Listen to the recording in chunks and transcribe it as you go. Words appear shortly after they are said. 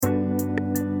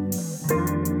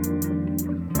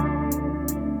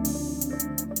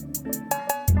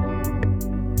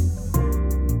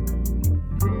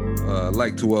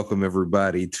like to welcome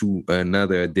everybody to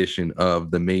another edition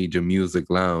of the Major Music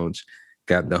Lounge.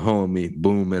 Got the homie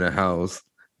Boome in the house.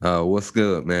 What's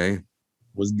good, man?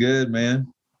 What's good,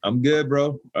 man? I'm good,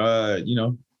 bro.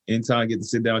 Anytime I get to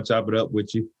sit down and chop it up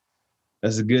with you,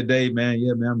 that's a good day, man.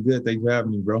 Yeah, man, I'm good. Thanks for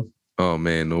having me, bro. Oh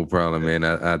man, no problem, man.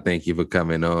 I thank you for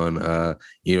coming on.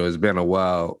 It's been a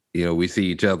while. We see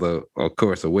each other, of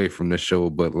course, away from the show,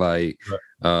 but like,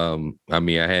 I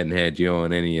hadn't had you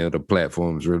on any of the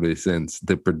platforms really since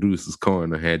the Producers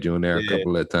Corner. Had you on there a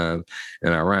couple of times,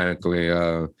 and ironically,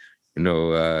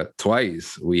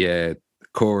 twice we had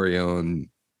Corey on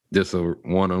just a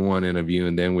one-on-one interview,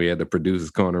 and then we had the Producers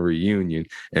Corner reunion,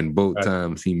 and both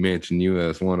times he mentioned you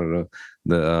as one of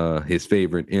the his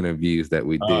favorite interviews that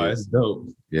we did. Oh, that's dope.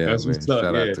 Yeah, that's man.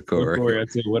 Shout out to Corey. Corey, I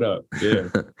tell you what up. Yeah.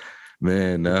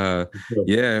 Man,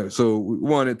 yeah. So we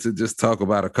wanted to just talk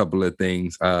about a couple of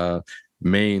things.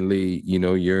 Mainly,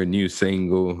 your new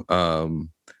single,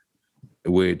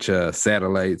 which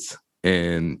Satellites,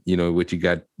 and which you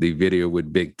got the video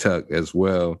with Big Tuck as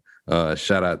well.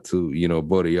 Shout out to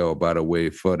both of y'all, by the way,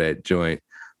 for that joint.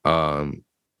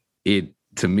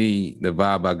 To me, the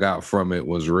vibe I got from it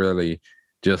was really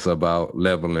just about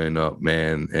leveling up,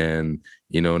 man, and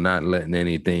not letting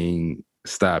anything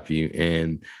stop you.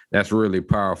 And that's really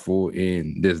powerful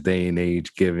in this day and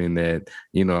age, given that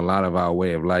a lot of our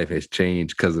way of life has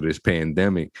changed because of this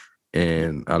pandemic,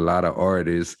 and a lot of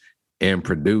artists and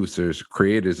producers,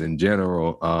 creators in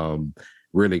general,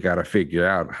 really got to figure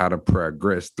out how to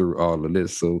progress through all of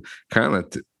this. So kind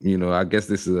of, I guess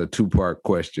this is a two-part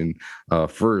question.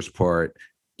 First part,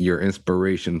 your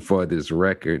inspiration for this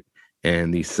record.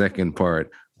 And the second part,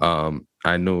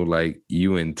 I know like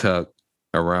you and Tuck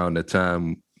around the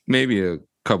time, maybe a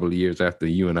couple of years after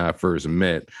you and I first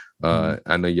met,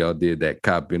 I know y'all did that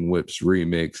Cop and Whips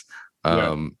remix.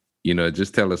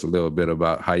 Just tell us a little bit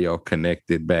about how y'all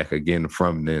connected back again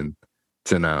from then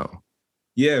to now.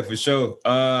 Yeah, for sure.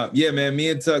 Man, me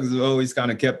and Tuck have always kind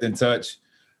of kept in touch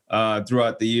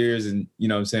throughout the years, and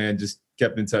just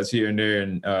kept in touch here and there,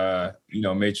 and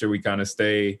made sure we kind of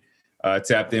stay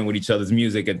tapped in with each other's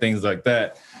music and things like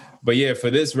that. But yeah, for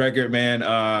this record, man,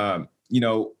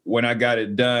 when I got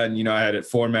it done, I had it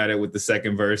formatted with the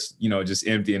second verse, just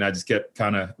empty, and I just kept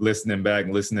kind of listening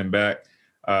back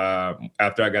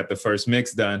after I got the first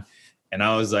mix done. And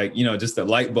I was like, just a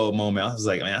light bulb moment. I was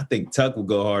like, man, I think Tuck will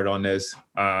go hard on this.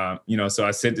 So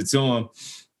I sent it to him,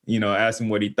 asked him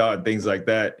what he thought, things like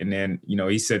that. And then,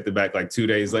 he sent it back like 2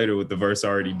 days later with the verse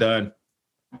already done.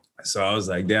 So I was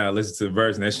like, damn, I listened to the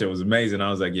verse and that shit was amazing.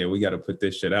 I was like, yeah, we got to put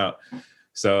this shit out.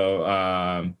 So,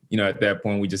 at that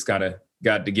point, we just kind of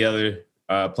got together,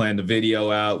 planned the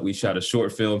video out. We shot a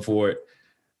short film for it.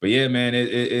 But yeah, man,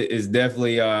 it's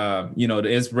definitely, the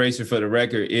inspiration for the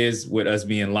record is with us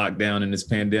being locked down in this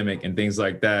pandemic and things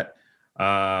like that.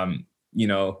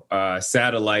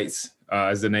 Satellites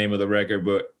is the name of the record,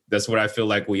 but that's what I feel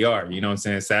like we are. You know what I'm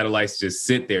saying? Satellites just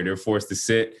sit there. They're forced to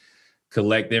sit,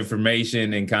 collect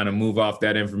information, and kind of move off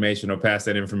that information or pass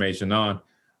that information on.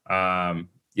 So,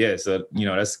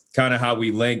 that's kind of how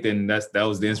we linked, and that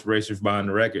was the inspiration behind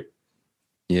the record.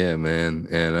 Yeah, man.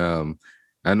 And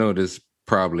I know this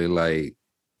probably like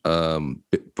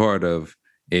part of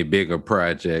a bigger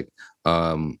project,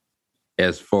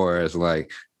 as far as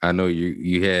like, I know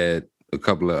you had a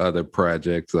couple of other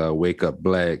projects, Wake Up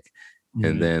Black,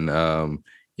 and then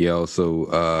you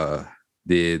also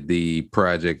did the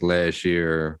project last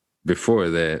year before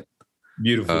that,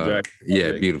 Beautiful Dragon.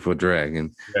 Yeah, Beautiful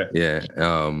Dragon. Yeah.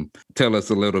 Tell us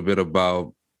a little bit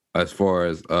about, as far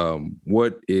as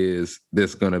what is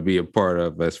this going to be a part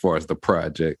of as far as the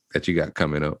project that you got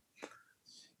coming up?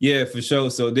 Yeah, for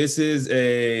sure. So this is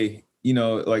a,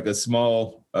 like a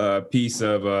small piece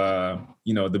of,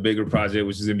 the bigger project,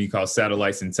 which is going to be called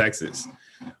Satellites in Texas.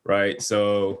 Right.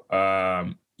 So,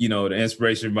 the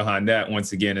inspiration behind that,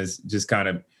 once again, is just kind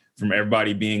of from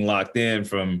everybody being locked in,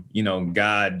 from,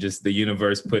 God, just the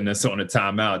universe putting us on a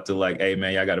timeout to like, hey,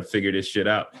 man, y'all got to figure this shit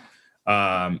out.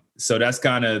 So that's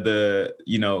kind of the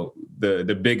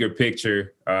bigger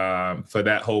picture for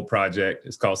that whole project.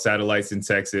 It's called Satellites in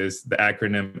Texas, the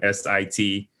acronym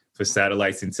SIT for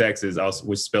Satellites in Texas, also,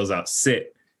 which spells out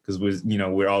sit, because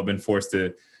we're all been forced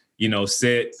to,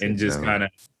 sit and just kind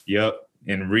of,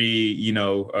 and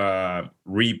replan,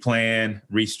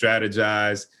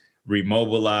 re-strategize,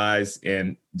 remobilize,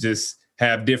 and just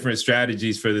have different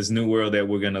strategies for this new world that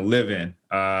we're going to live in.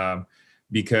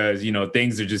 Because,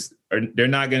 things they're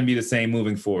not going to be the same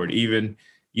moving forward. Even,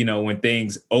 when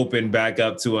things open back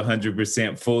up to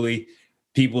 100% fully,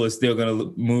 people are still going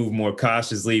to move more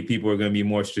cautiously. People are going to be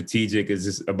more strategic. It's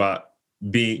just about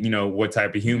being, what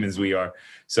type of humans we are.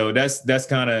 So that's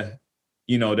kind of,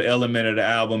 the element of the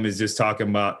album is just talking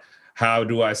about how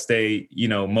do I stay,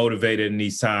 motivated in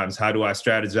these times? How do I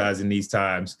strategize in these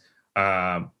times?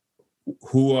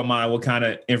 Who am I? What kind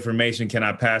of information can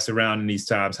I pass around in these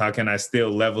times? How can I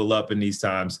still level up in these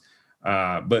times?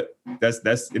 But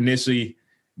that's initially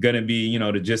going to be,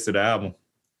 the gist of the album.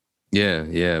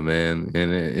 Yeah, man.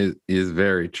 And it is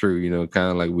very true,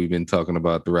 kind of like we've been talking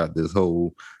about throughout this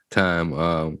whole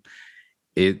time.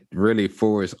 It really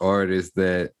forced artists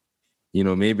that,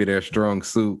 maybe their strong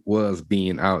suit was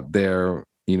being out there,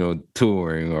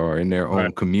 touring or in their own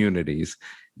Right. communities.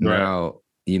 Right. Now,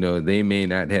 they may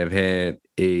not have had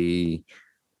a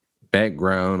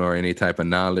background or any type of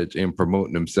knowledge in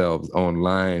promoting themselves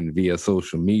online via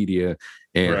social media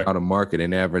and Right. how to market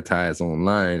and advertise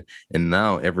online. And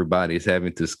now everybody's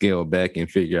having to scale back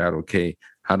and figure out, okay,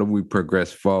 how do we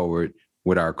progress forward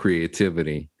with our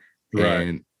creativity? Right.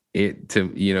 And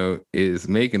is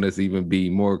making us even be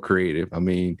more creative. I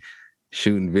mean,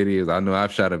 shooting videos. I know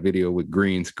I've shot a video with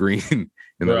green screen in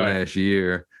the Right. last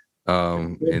year.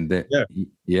 And then,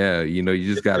 Yeah. you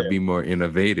just got to be more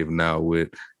innovative now with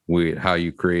how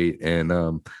you create.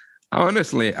 And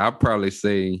honestly, I'll probably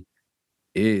say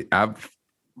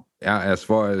as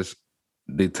far as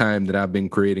the time that I've been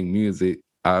creating music,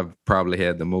 I've probably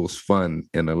had the most fun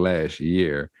in the last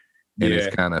year. And it's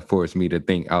Yeah, kind of forced me to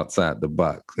think outside the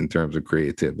box in terms of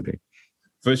creativity.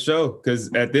 for sure.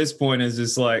 Because at this point, it's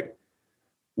just like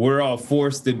we're all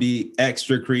forced to be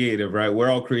extra creative, right? We're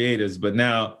all creatives, but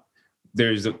now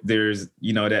there's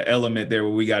that element there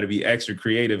where we got to be extra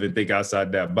creative and think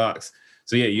outside that box.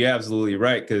 So yeah, you're absolutely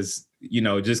right. Because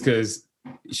just because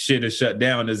shit is shut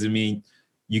down doesn't mean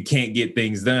you can't get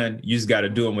things done. You just got to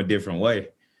do them a different way.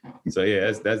 So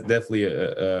yeah, that's definitely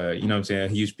a what I'm saying,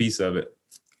 a huge piece of it.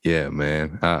 Yeah,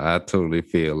 man. I totally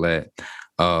feel that.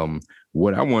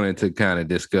 What I wanted to kind of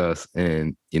discuss,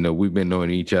 and we've been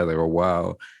knowing each other a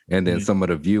while, and then some of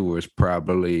the viewers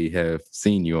probably have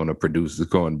seen you on a Producer's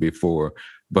Corner before.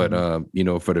 But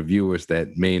for the viewers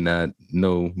that may not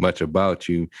know much about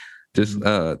you, just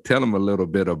tell them a little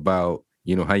bit about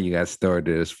how you got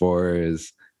started as far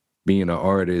as being an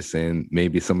artist and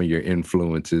maybe some of your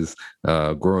influences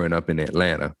growing up in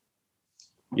Atlanta.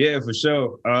 Yeah, for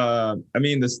sure. I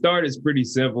mean, the start is pretty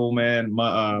simple, man.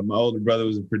 My older brother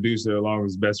was a producer along with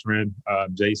his best friend,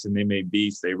 Jason. They made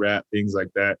beats, they rap, things like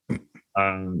that.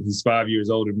 He's 5 years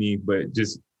older than me, but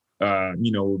just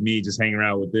with me just hanging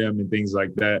around with them and things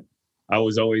like that. I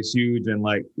was always huge in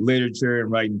like literature and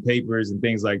writing papers and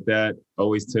things like that.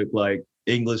 Always took like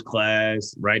English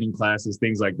class, writing classes,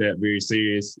 things like that, very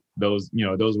serious. Those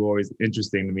were always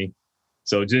interesting to me.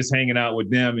 So just hanging out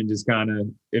with them and just kind of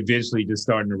eventually just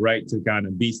starting to write to kind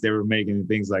of beats they were making and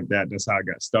things like that. That's how I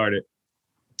got started.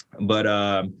 But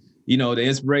the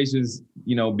inspirations,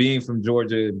 being from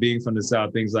Georgia, being from the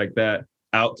South, things like that.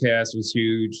 Outkast was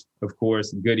huge, of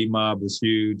course. Goody Mob was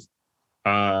huge.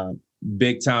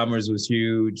 Big Timers was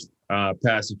huge.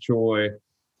 Pastor Troy.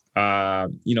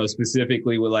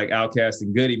 Specifically with like Outkast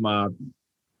and Goody Mob,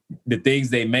 the things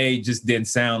they made just didn't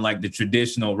sound like the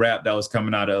traditional rap that was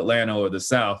coming out of Atlanta or the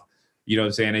South. You know what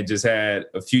I'm saying? It just had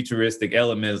a futuristic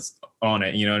elements on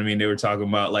it. You know what I mean? They were talking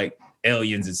about like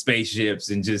aliens and spaceships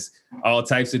and just all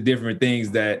types of different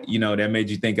things that, that made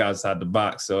you think outside the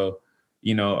box. So,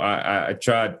 I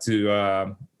tried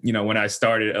to, when I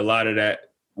started, a lot of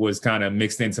that was kind of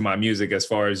mixed into my music as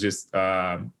far as just,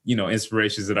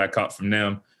 inspirations that I caught from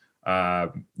them,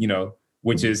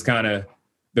 which is kind of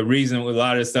the reason a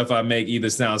lot of the stuff I make either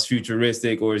sounds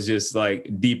futuristic or is just like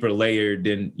deeper layered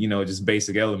than, just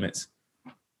basic elements.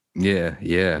 Yeah.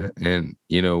 And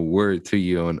word to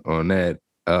you on that.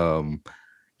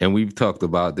 And we've talked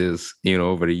about this,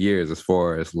 over the years as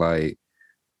far as like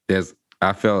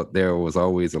I felt there was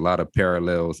always a lot of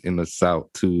parallels in the South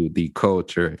to the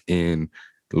culture in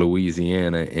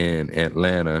Louisiana and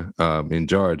Atlanta, in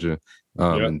Georgia,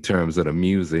 in terms of the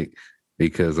music,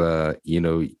 because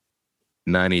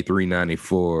 93,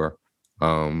 94.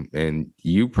 And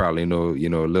you probably know,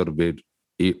 a little bit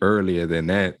earlier than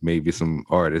that, maybe some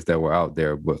artists that were out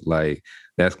there, but like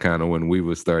that's kind of when we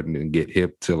were starting to get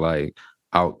hip to like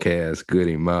Outkast,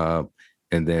 Goody Mob,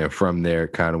 and then from there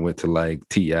kind of went to like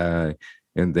T.I.,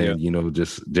 and then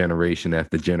just generation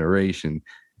after generation.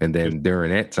 And then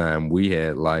during that time, we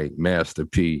had like Master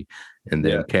P, and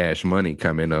then Cash Money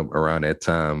coming up around that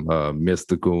time,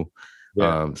 Mystical.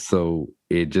 So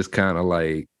it just kind of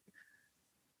like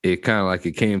it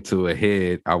came to a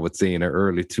head, I would say, in the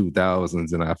early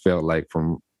 2000s, and I felt like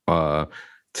from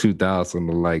 2000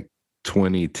 to like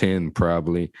 2010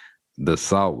 probably, the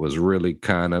South was really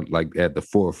kind of like at the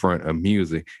forefront of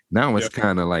music. Now it's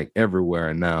kind of like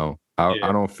everywhere now. I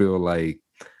don't feel like,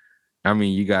 I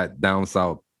mean, you got down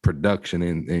South production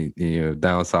and you know,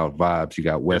 down South vibes, you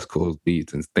got West Coast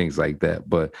beats and things like that.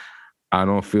 But I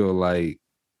don't feel like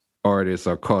artists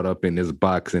are caught up in this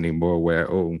box anymore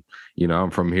where, oh, you know,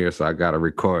 I'm from here, so I got to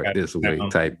record this way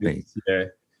type thing.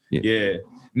 Yeah.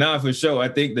 Nah, for sure. I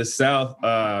think the South,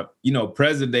 you know,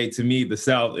 present day to me, the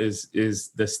South is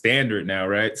the standard now,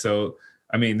 right? So,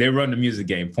 I mean, they run the music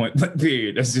game, point blank,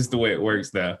 period. That's just the way it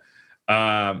works now.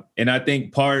 And I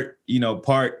think part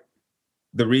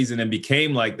the reason it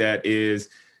became like that is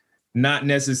not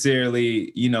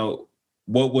necessarily, you know,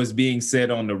 what was being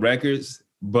said on the records,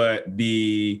 but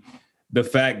the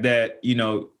fact that, you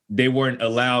know, they weren't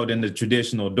allowed in the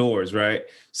traditional doors, right?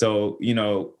 So, you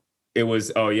know, it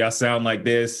was, oh, y'all sound like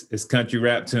this. It's country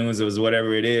rap tunes. It was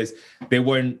whatever it is. They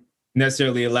weren't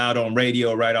necessarily allowed on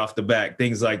radio right off the bat,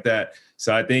 things like that.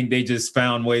 So I think they just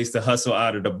found ways to hustle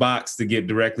out of the box to get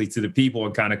directly to the people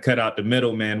and kind of cut out the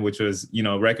middleman, which was, you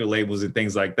know, record labels and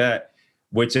things like that,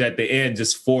 which at the end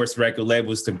just forced record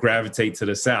labels to gravitate to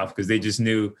the South because they just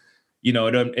knew, you know,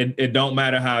 it don't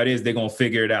matter how it is, they're going to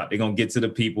figure it out. They're going to get to the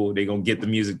people. They're going to get the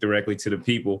music directly to the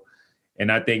people.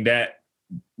 And I think that,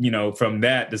 you know, from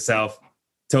that, the South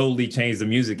totally changed the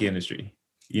music industry,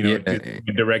 you know,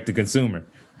 direct to consumer.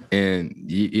 And,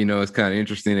 you know, it's kind of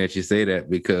interesting that you say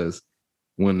that because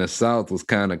when the South was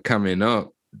kind of coming up,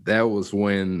 that was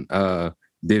when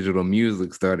digital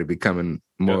music started becoming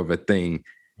more of a thing.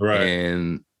 Right.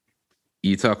 And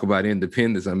you talk about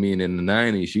independence. I mean, in the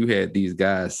 90s, you had these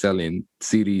guys selling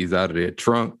CDs out of their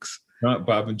trunks.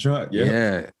 Popping trunk,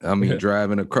 yeah. I mean,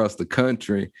 driving across the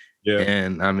country. Yeah.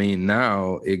 And I mean,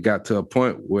 now it got to a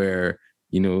point where,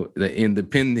 you know, the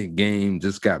independent game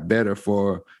just got better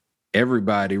for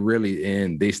everybody, really.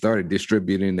 And they started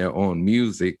distributing their own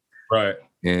music. Right.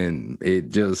 And it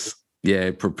just,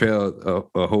 it propelled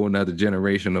a whole nother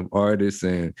generation of artists.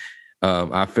 And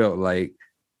I felt like,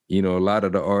 you know, a lot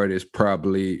of the artists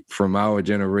probably from our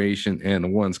generation and the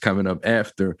ones coming up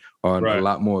after are a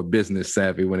lot more business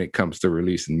savvy when it comes to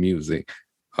releasing music.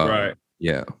 Right.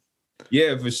 Yeah.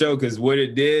 Yeah, for sure. Because what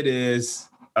it did is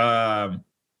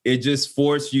it just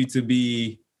forced you to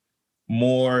be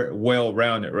more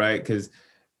well-rounded, right? Because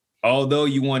although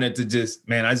you wanted to just,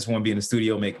 man, I just want to be in the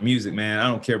studio making music, man. I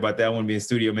don't care about that. I want to be in the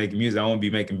studio making music. I want to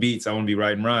be making beats. I want to be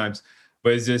writing rhymes.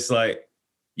 But it's just like,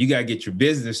 you got to get your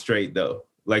business straight, though.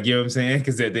 Like, you know what I'm saying?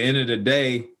 Because at the end of the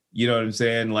day, you know what I'm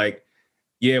saying? Like,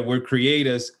 yeah, we're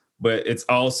creators, but it's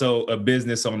also a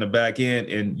business on the back end.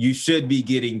 And you should be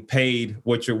getting paid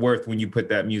what you're worth when you put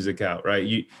that music out,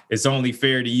 right? It's only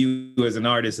fair to you as an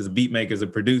artist, as a beat maker, as a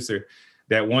producer,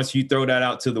 that once you throw that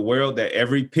out to the world, that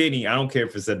every penny, I don't care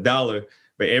if it's $1,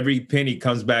 but every penny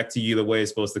comes back to you the way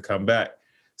it's supposed to come back.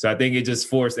 So I think it just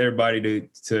forced everybody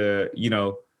to you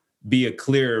know, be a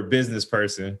clearer business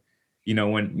person,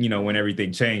 when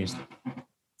everything changed.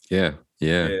 Yeah.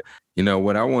 You know,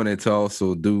 what I wanted to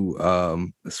also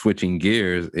do, switching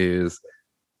gears, is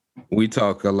we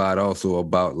talk a lot also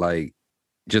about like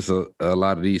just a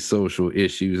lot of these social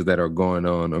issues that are going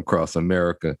on across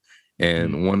America.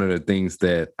 And one of the things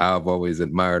that I've always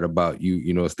admired about you,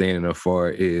 you know, standing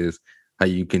afar, is how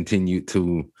you continue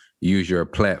to use your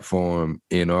platform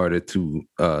in order to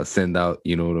send out,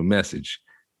 you know, the message,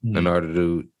 in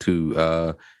order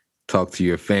to talk to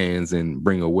your fans and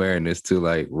bring awareness to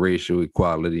like racial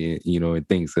equality, you know, and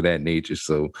things of that nature.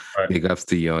 So big ups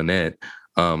to you on that.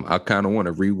 I kind of want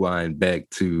to rewind back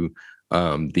to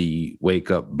the Wake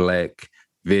Up Black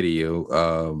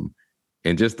video,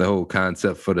 and just the whole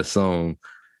concept for the song.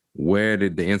 Where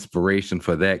did the inspiration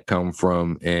for that come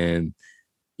from? And,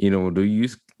 you know, do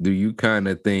you kind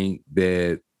of think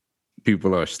that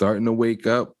people are starting to wake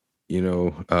up? You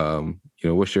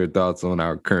know, what's your thoughts on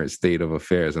our current state of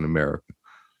affairs in America?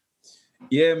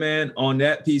 Yeah, man, on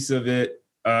that piece of it,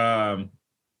 I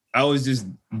was just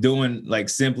doing like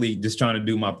simply just trying to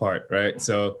do my part, right?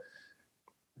 So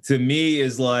to me,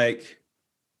 it's like,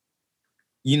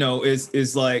 you know,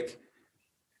 it's like,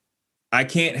 I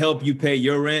can't help you pay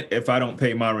your rent if I don't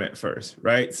pay my rent first,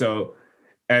 right? So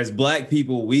as Black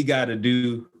people, we're going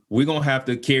to have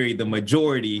to carry the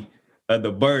majority of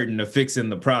the burden of fixing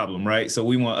the problem, right? So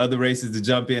we want other races to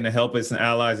jump in and help us and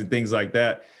allies and things like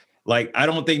that. Like, I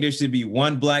don't think there should be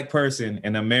one Black person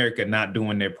in America not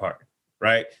doing their part,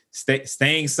 right?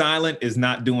 Staying silent is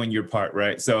not doing your part,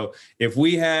 right? So if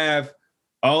we have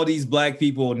all these Black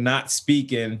people not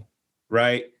speaking,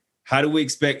 right, how do we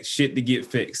expect shit to get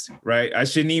fixed, right? I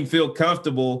shouldn't even feel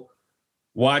comfortable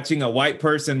watching a white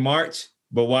person march,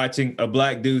 but watching a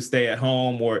Black dude stay at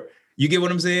home, or, You get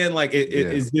what I'm saying? Like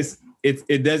it's just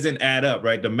it doesn't add up,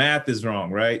 right? The math is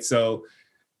wrong, right? So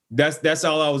that's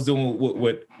all I was doing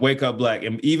with Wake Up Black.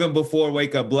 And even before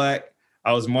Wake Up Black,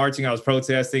 I was marching, I was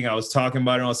protesting, I was talking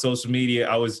about it on social media.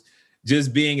 I was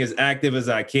just being as active as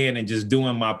I can and just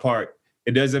doing my part.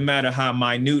 It doesn't matter how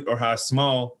minute or how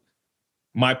small,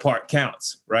 my part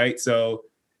counts, right? So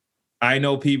I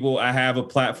know people, I have a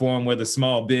platform, whether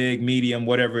small, big, medium,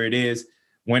 whatever it is.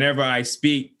 Whenever I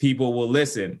speak, people will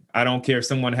listen. I don't care if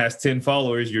someone has 10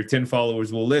 followers, your 10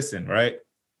 followers will listen, right?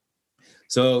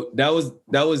 So that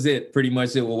was it, pretty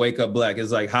much. It will Wake Up Black.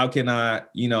 It's like, how can I,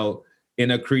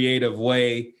 in a creative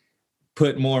way,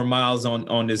 put more miles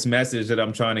on this message that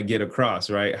I'm trying to get across,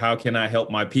 right? How can I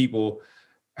help my people?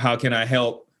 How can I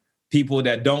help people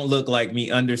that don't look like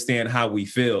me understand how we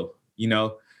feel,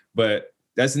 But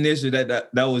that's an issue. That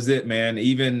was it, man.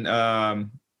 Even,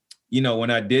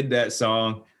 when I did that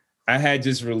song, I had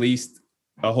just released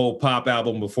a whole pop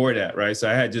album before that, right? So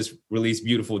I had just released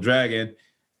Beautiful Dragon,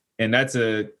 and that's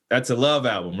a love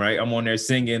album, right? I'm on there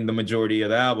singing the majority of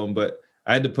the album, but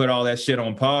I had to put all that shit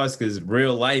on pause because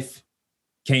real life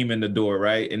came in the door,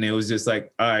 right? And it was just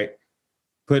like, all right,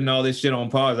 putting all this shit on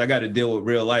pause. I got to deal with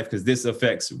real life because this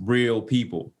affects real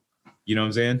people. You know what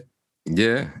I'm saying?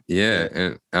 Yeah.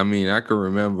 And I mean, I can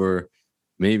remember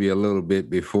maybe a little bit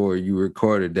before you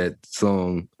recorded that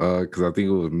song, because I think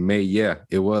it was May. Yeah,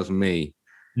 it was May.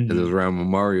 Mm-hmm. It was around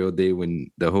Memorial Day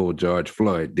when the whole George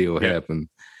Floyd deal happened.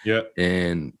 Yeah.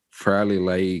 And probably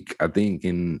like, I think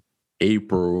in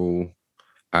April,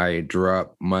 I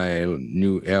dropped my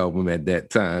new album at that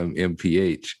time,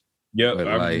 MPH. Yep. But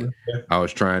I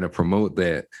was trying to promote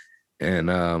that. And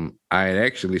I had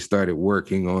actually started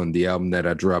working on the album that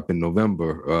I dropped in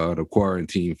November, the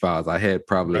Quarantine Files. I had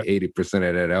probably 80%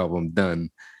 of that album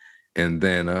done. And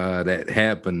then that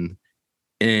happened.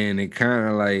 And it kind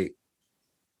of like,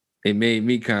 it made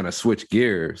me kind of switch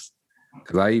gears.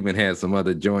 Because I even had some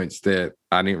other joints that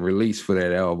I didn't release for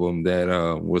that album that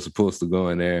was supposed to go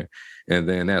in there. And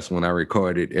then that's when I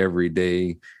recorded Every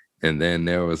Day. And then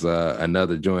there was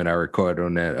another joint I recorded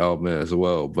on that album as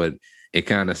well. But it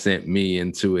kind of sent me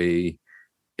into a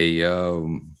I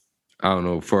don't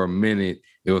know, for a minute,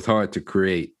 it was hard to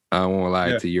create. I won't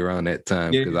lie to you around that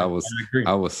time because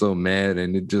I was so mad,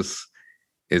 and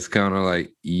it's kind of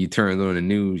like you turned on the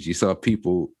news, you saw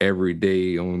people every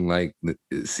day on like the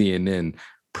CNN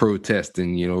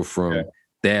protesting, from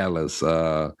Dallas.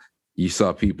 You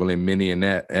saw people in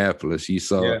Minneapolis. You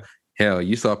saw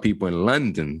you saw people in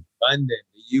London,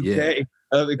 the UK.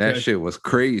 Yeah. That shit was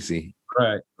crazy.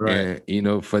 Right.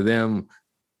 And for them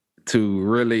to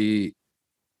really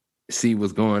see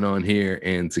what's going on here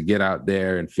and to get out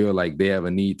there and feel like they have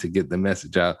a need to get the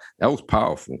message out, that was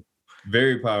powerful.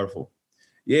 Very powerful.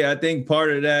 Yeah, I think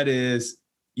part of that is,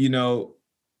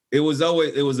 it was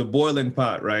a boiling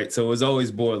pot, right? So it was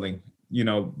always boiling,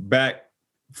 back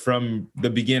from the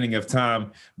beginning of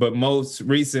time. But most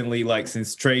recently, like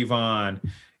since Trayvon,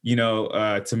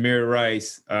 Tamir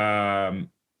Rice,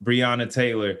 Breonna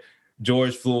Taylor,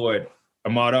 George Floyd,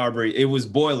 Ahmaud Arbery, it was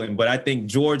boiling. But I think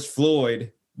George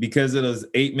Floyd, because of those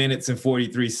 8 minutes and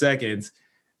 43 seconds,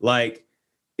 like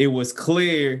it was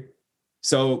clear.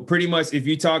 So pretty much if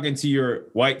you're talking to your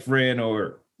white friend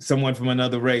or someone from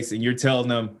another race and you're telling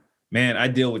them, man, I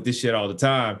deal with this shit all the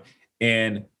time.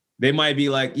 And they might be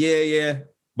like, yeah,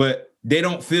 but they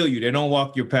don't feel you. They don't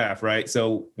walk your path, right?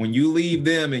 So when you leave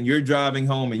them and you're driving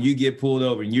home and you get pulled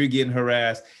over and you're getting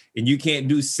harassed and you can't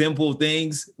do simple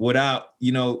things without,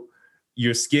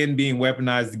 your skin being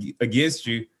weaponized against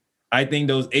you, I think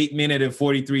those 8 minutes and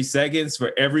 43 seconds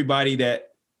for everybody that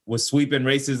was sweeping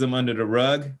racism under the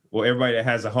rug, or everybody that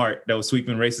has a heart that was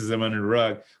sweeping racism under the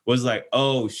rug, was like,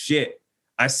 oh shit,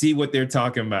 I see what they're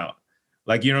talking about.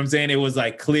 Like, you know what I'm saying? It was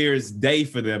like clear as day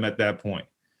for them at that point.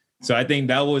 So I think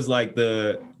that was like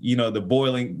the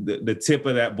tip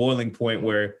of that boiling point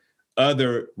where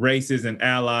other races and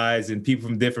allies and people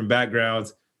from different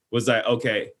backgrounds was like,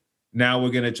 okay, now we're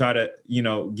going to try to,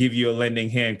 give you a lending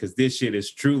hand because this shit is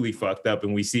truly fucked up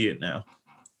and we see it now.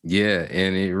 Yeah,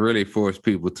 and it really forced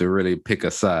people to really pick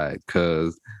a side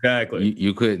because exactly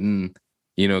you couldn't,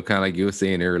 kind of like you were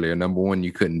saying earlier, number one,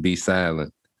 you couldn't be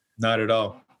silent. Not at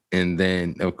all. And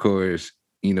then, of course,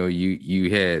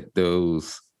 you had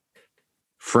those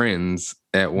friends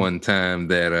at one time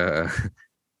that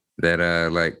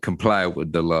like comply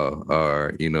with the law,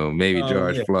 or maybe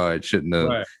George Floyd shouldn't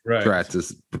have tried to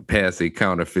pass a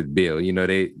counterfeit bill.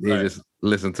 They just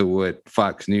listen to what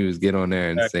Fox News get on there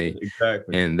and say.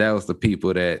 Exactly. And that was the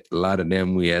people that a lot of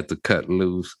them we had to cut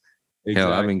loose.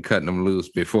 Exactly. Hell, I've been cutting them loose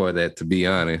before that, to be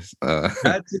honest. Got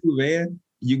to, man.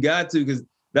 You got to, because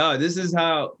this is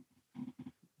how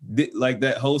like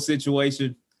that whole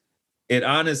situation, it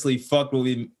honestly fucked with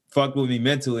me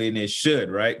mentally, and it should,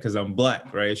 right? Because I'm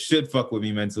black, right? It should fuck with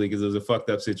me mentally because it was a fucked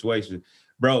up situation,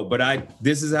 bro. But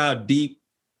this is how deep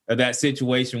that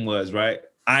situation was, right?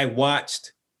 I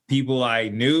watched people I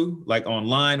knew, like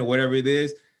online or whatever it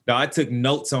is. Now, I took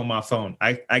notes on my phone.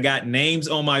 I got names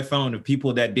on my phone of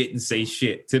people that didn't say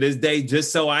shit to this day,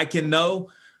 just so I can know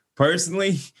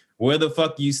personally where the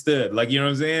fuck you stood. Like, you know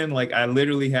what I'm saying? Like, I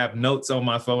literally have notes on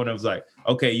my phone. I was like,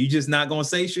 okay, you just not gonna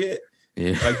say shit?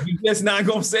 Yeah. Like, you just not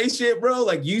gonna say shit, bro?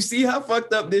 Like, you see how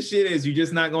fucked up this shit is? You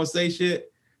just not gonna say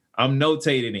shit? I'm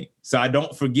notating it so I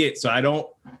don't forget. So I don't,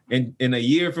 in a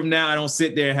year from now, I don't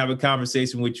sit there and have a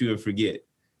conversation with you and forget.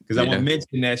 Because I'm gonna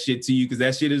mention that shit to you because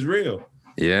that shit is real.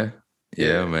 Yeah,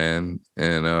 man.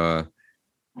 And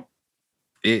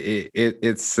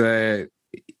it's sad,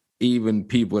 even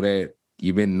people that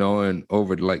you've been knowing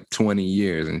over like 20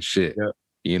 years and shit,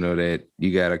 you know, that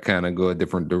you gotta kind of go a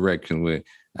different direction with.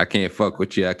 I can't fuck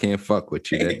with you. I can't fuck with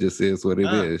you. That just is what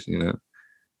it is, you know.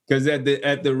 Because at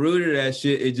the root of that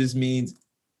shit, it just means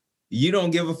you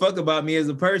don't give a fuck about me as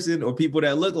a person or people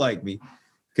that look like me.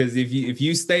 Because if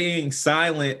you staying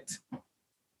silent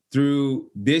through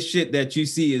this shit that you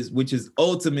see which is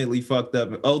ultimately fucked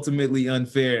up, ultimately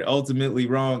unfair, ultimately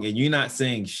wrong, and you're not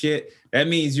saying shit, that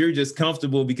means you're just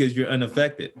comfortable because you're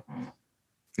unaffected.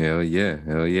 Hell yeah,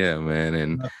 man.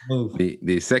 And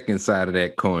the second side of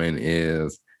that coin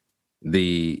is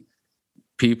the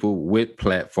people with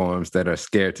platforms that are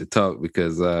scared to talk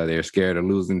because they're scared of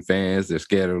losing fans, they're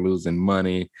scared of losing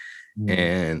money,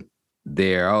 and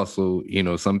they're also, you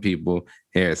know, some people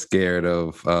are scared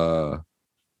of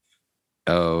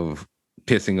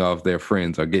pissing off their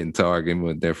friends or getting to arguing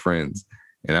with their friends.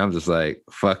 And I'm just like,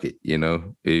 fuck it, you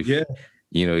know. If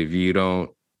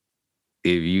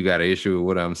you got an issue with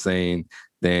what I'm saying,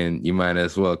 then you might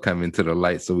as well come into the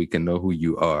light so we can know who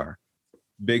you are.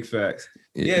 Big facts.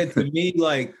 Yeah, to me,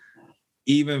 like,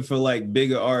 even for like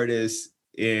bigger artists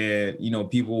and, you know,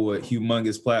 people with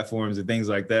humongous platforms and things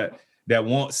like that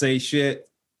won't say shit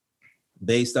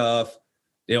based off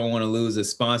they don't want to lose a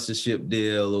sponsorship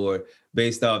deal or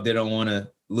based off they don't want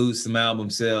to lose some album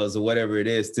sales or whatever it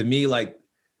is. To me, like,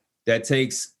 that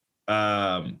takes,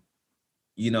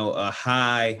 you know, a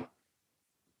high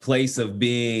place of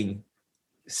being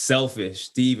selfish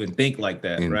to even think like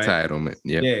that, right? Entitlement.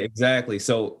 Yeah, exactly.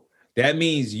 So that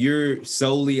means you're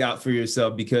solely out for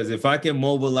yourself, because if I can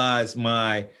mobilize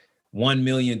my 1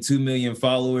 million, 2 million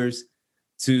followers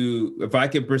if I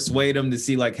can persuade them to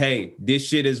see like, hey, this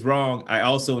shit is wrong. I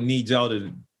also need y'all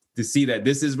to see that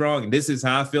this is wrong. And this is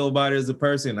how I feel about it as a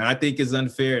person. I think it's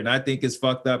unfair and I think it's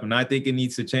fucked up and I think it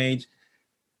needs to change.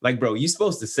 Like, bro, you're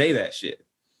supposed to say that shit.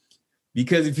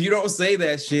 Because if you don't say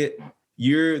that shit,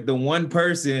 you're the one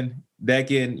person that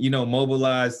can, you know,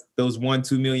 mobilize those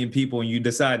 1-2 million people, and you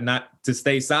decide not to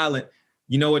stay silent.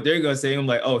 You know what they're gonna say? I'm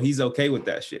like, oh, he's okay with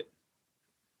that shit.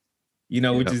 You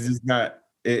know, which is just not,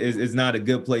 it's not a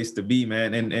good place to be,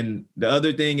 man. And the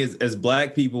other thing is, as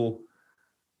Black people,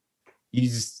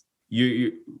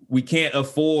 we can't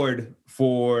afford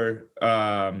for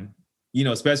you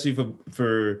know, especially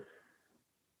for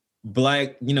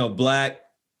Black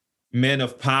men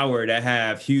of power that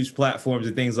have huge platforms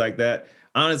and things like that.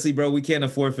 Honestly, bro, we can't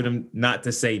afford for them not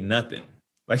to say nothing.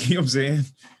 Like, you know what I'm saying?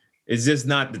 It's just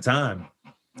not the time.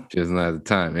 Just not the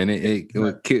time. And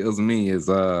what kills me is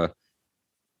I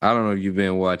don't know if you've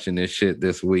been watching this shit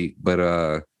this week,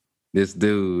 but this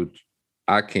dude,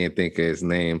 I can't think of his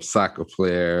name, soccer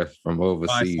player from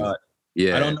overseas. I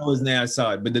don't know his name. I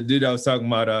saw it, but the dude I was talking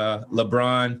about,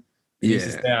 LeBron, used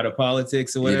to stay out of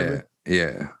politics or whatever.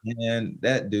 Yeah. And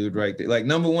that dude right there, like,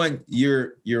 number one,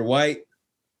 you're white,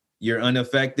 you're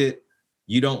unaffected,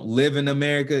 you don't live in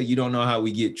America, you don't know how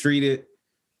we get treated.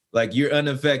 Like, you're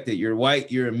unaffected, you're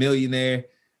white, you're a millionaire.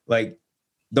 Like,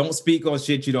 don't speak on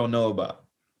shit you don't know about.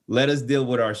 Let us deal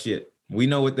with our shit. We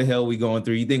know what the hell we going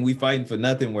through. You think we fighting for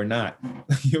nothing? We're not. You know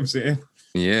what I'm saying?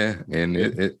 Yeah, and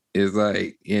it's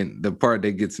like, and the part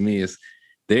that gets me is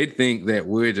they think that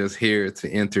we're just here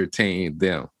to entertain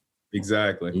them.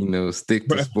 Exactly. You know, stick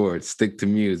to sports, stick to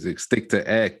music, stick to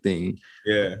acting.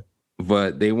 Yeah.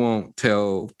 But they won't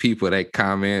tell people that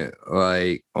comment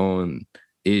like on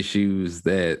issues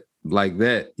that like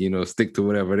that, you know, stick to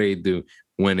whatever they do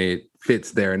when it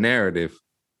fits their narrative.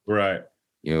 Right.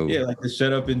 You know, yeah, like the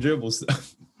shut up and dribble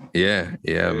stuff. Yeah,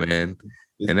 man.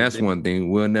 And that's one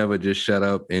thing. We'll never just shut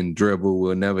up and dribble.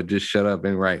 We'll never just shut up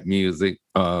and write music.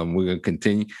 We're gonna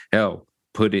continue. Hell,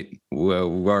 we've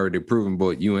already proven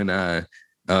both you and I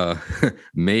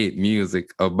made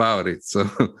music about it. So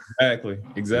exactly.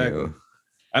 You know.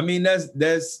 I mean,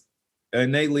 that's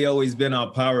innately always been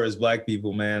our power as Black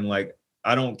people, man. Like,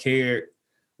 I don't care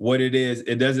what it is.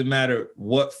 It doesn't matter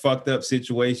what fucked up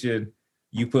situation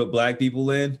you put Black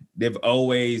people in. They've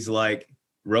always like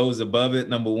rose above it,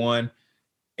 number one.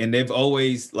 And they've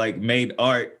always like made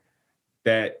art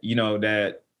that, you know,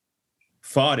 that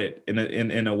fought it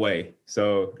in a way.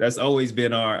 So that's always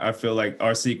been I feel like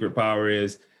our secret power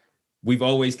is we've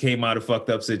always came out of fucked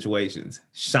up situations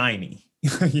shiny.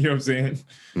 You know what I'm saying?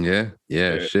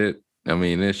 Yeah, shit. I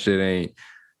mean, this shit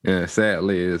ain't,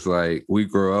 sadly, it's like we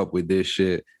grow up with this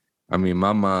shit. I mean,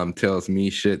 my mom tells me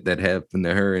shit that happened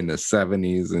to her in the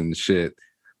 70s and shit,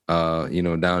 you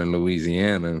know, down in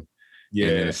Louisiana and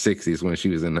in the 60s when she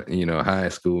was in, you know, high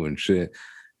school and shit.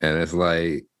 And it's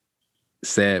like,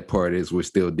 sad part is we're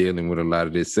still dealing with a lot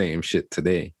of this same shit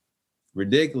today.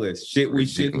 Ridiculous shit we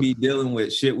shouldn't be dealing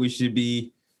with, shit we should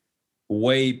be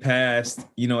way past,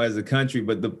 you know, as a country.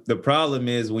 But the problem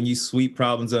is when you sweep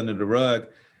problems under the rug,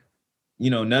 you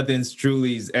know, nothing's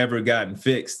truly's ever gotten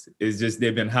fixed. It's just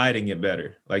they've been hiding it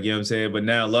better. Like, you know what I'm saying? But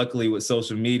now, luckily, with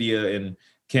social media and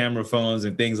camera phones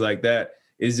and things like that,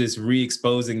 it's just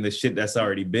re-exposing the shit that's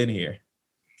already been here.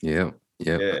 Yeah.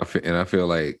 And I feel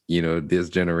like, you know, this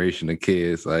generation of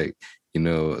kids, like, you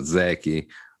know, Zachy,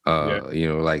 you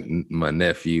know, like my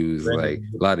nephews, like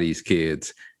a lot of these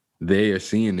kids, they are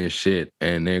seeing this shit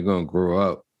and they're going to grow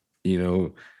up, you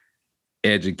know,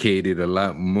 educated a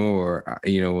lot more,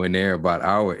 you know, when they're about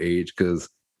our age. Because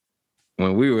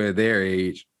when we were their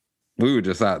age, we were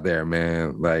just out there,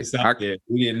 man. Like,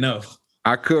 we didn't know.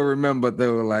 I could remember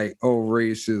there were like old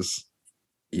racist,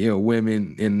 you know,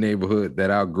 women in the neighborhood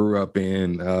that I grew up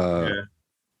in,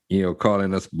 you know,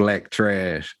 calling us black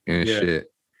trash and shit.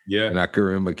 Yeah. And I could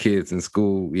remember kids in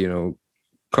school, you know,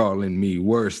 calling me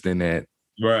worse than that.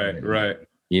 Right.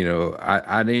 You know,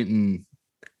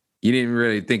 you didn't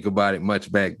really think about it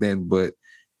much back then, but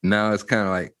now it's kind of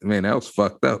like, man, that was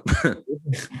fucked up.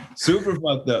 Super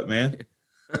fucked up, man.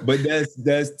 But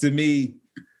that's to me,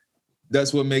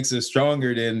 that's what makes us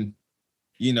stronger than,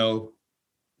 you know,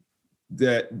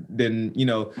 than you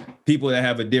know, people that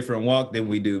have a different walk than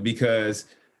we do, because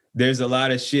there's a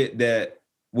lot of shit that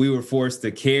we were forced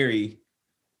to carry,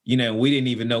 you know, and we didn't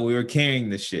even know we were carrying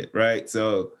the shit, right?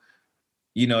 So,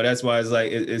 you know, that's why it's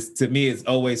like, it's to me, it's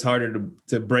always harder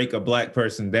to break a Black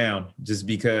person down, just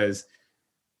because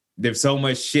there's so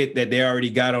much shit that they already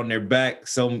got on their back,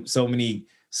 so many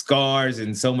scars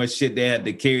and so much shit they had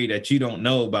to carry that you don't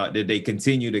know about, that they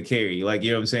continue to carry. Like,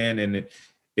 you know what I'm saying? And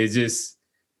it's just,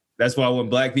 that's why when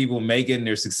Black people make it and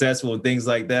they're successful and things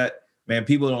like that, man,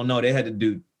 people don't know they had to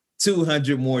do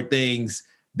 200 more things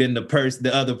than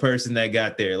the other person that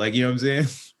got there. Like, you know what I'm saying?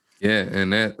 Yeah,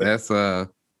 and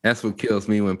that's what kills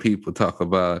me when people talk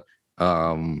about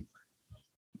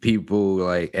people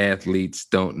like athletes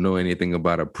don't know anything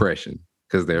about oppression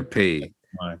because they're paid.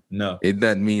 No, it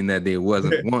doesn't mean that they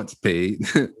wasn't once paid.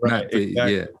 Right, Not paid.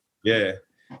 exactly. Yeah.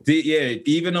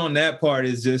 Even on that part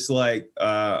is just like,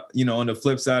 you know, on the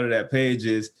flip side of that page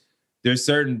is there's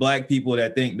certain Black people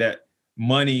that think that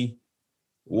money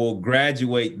will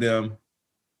graduate them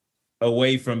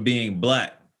away from being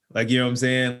Black. Like, you know what I'm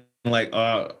saying? Like,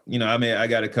 you know, I mean, I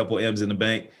got a couple M's in the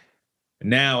bank.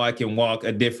 Now I can walk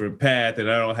a different path and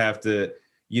I don't have to,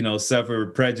 you know, suffer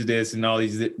prejudice and all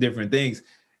these different things.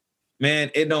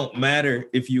 Man, it don't matter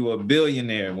if you're a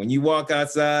billionaire. When you walk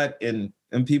outside and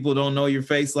people don't know your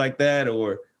face like that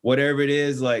or whatever it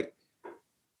is, like,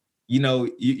 you know,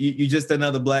 you're just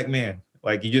another Black man.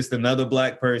 Like, you're just another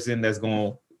Black person that's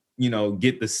going to, you know,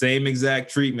 get the same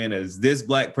exact treatment as this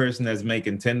Black person that's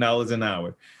making $10 an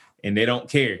hour. And they don't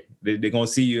care. They're going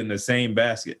to see you in the same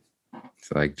basket.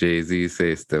 It's like Jay-Z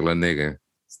says, still a nigga.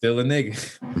 Still a nigga.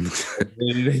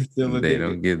 They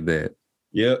don't get that.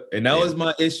 Yep. And that was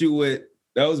my issue with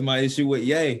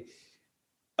Ye.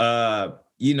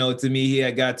 You know, to me, he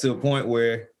had got to a point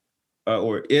where,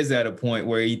 or is at a point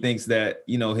where he thinks that,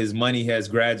 you know, his money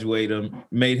has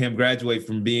made him graduate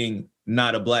from being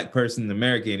not a Black person in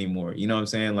America anymore. You know what I'm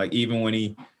saying? Like, even when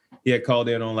he had called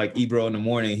in on like Ebro in the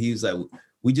morning, he was like,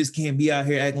 we just can't be out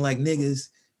here acting like niggas,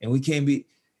 and we can't be.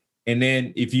 And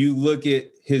then if you look at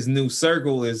his new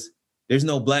circle, there's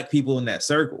no Black people in that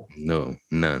circle. No,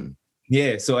 none.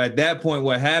 Yeah. So at that point,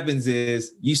 what happens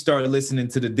is you start listening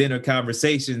to the dinner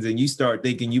conversations and you start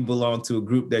thinking you belong to a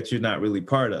group that you're not really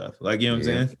part of. Like, you know what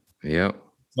I'm saying? Yep.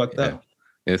 Fucked up.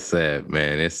 It's sad,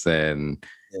 man. It's sad. And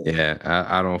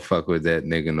I don't fuck with that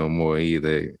nigga no more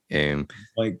either. And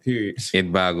like, period.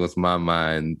 It boggles my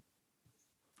mind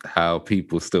how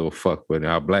people still fuck with him,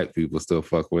 how Black people still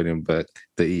fuck with him, but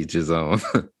to each his own.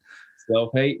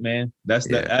 Self-hate, man. That's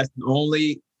the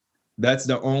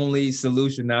only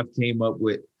solution I've came up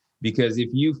with Because if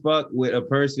you fuck with a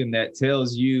person that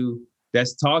tells you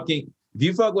that's talking, if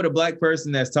you fuck with a black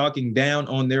person that's talking down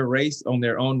on their race, on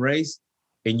their own race,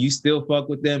 and you still fuck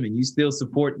with them and you still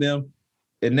support them,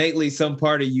 innately some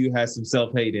part of you has some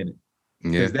self-hate in it.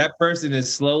 Yeah. Because that person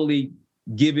is slowly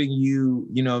giving you,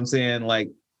 you know what I'm saying, like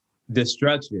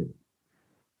destruction.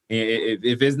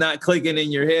 If it's not clicking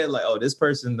in your head, like, oh, this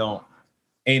person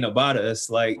ain't about us,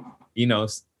 like, you know,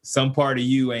 some part of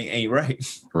you ain't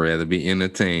right. Rather be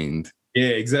entertained. Yeah,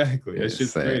 exactly. That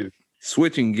shit's crazy.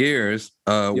 Switching gears,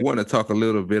 want to talk a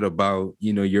little bit about,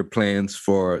 your plans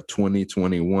for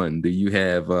 2021. Do you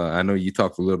have, I know you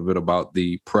talked a little bit about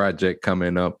the project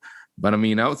coming up, but I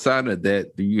mean, outside of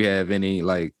that, do you have any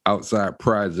like outside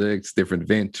projects, different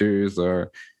ventures,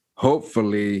 or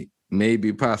hopefully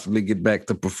maybe possibly get back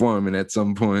to performing at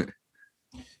some point?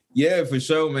 Yeah, for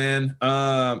sure, man.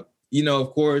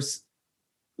 Of course,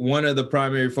 one of the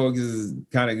primary focuses is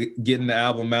kind of getting the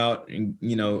album out, and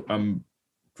I'm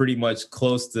pretty much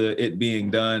close to it being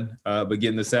done, but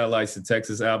getting the Satellites to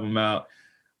Texas album out.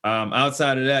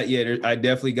 Outside of that, yeah, I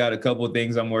definitely got a couple of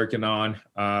things I'm working on.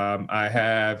 I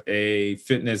have a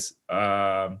fitness,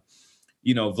 vlog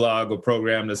or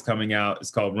program that's coming out.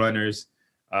 It's called Runners.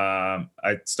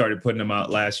 I started putting them out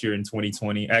last year in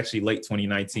 2020, actually late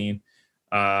 2019.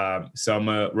 So I'm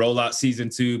gonna roll out season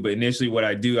 2, but initially what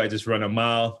I do, I just run a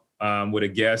mile with a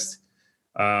guest.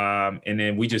 And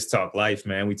then we just talk life,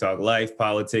 man. We talk life,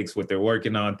 politics, what they're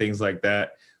working on, things like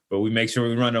that. But we make sure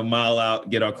we run a mile out,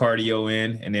 get our cardio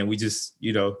in, and then we just,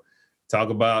 talk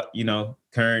about,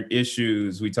 current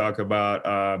issues. We talk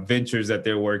about ventures that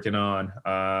they're working on,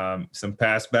 some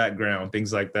past background,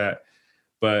 things like that.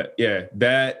 But yeah,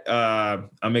 that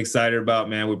I'm excited about,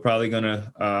 man. We're probably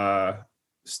gonna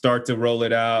start to roll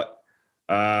it out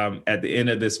at the end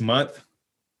of this month.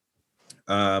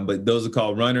 But those are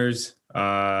called Runners.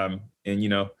 And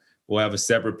we'll have a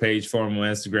separate page for them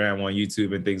on Instagram, on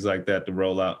YouTube, and things like that to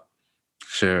roll out.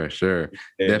 Sure.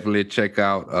 Yeah. Definitely check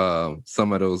out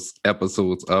some of those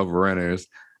episodes of Runners.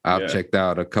 I've checked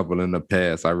out a couple in the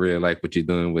past. I really like what you're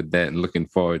doing with that, and looking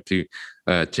forward to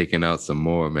checking out some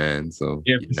more, man. So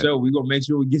yeah, for sure. We're gonna make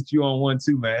sure we get you on one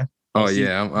too, man.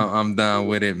 I'm down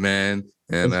with it, man.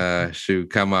 And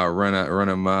come out, run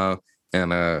a mile.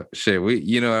 And shit, I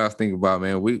was thinking about,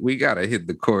 man, we gotta hit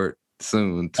the court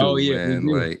soon too, man.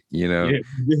 Like,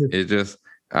 it just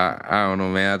I don't know,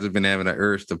 man. I've just been having an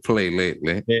urge to play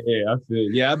lately. Yeah, I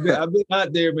feel. Yeah, I've been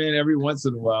out there, man, every once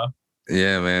in a while.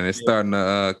 Yeah, man. It's starting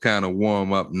to kind of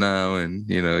warm up now, and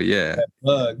yeah,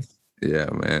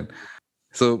 man.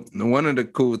 So one of the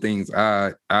cool things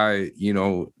I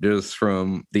just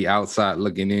from the outside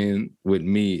looking in with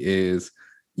me is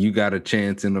you got a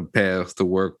chance in the past to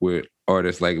work with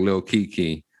artists like Lil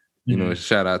Keke.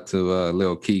 Shout out to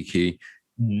Lil Keke.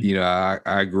 Mm-hmm.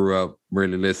 I grew up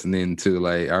really listening to,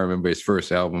 like, I remember his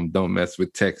first album, Don't Mess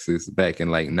with Texas, back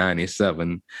in like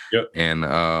 97. Yep.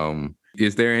 And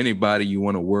is there anybody you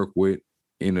want to work with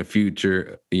in the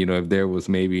future? If there was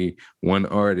maybe one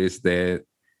artist that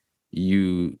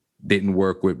you didn't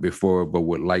work with before but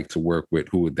would like to work with,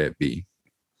 who would that be?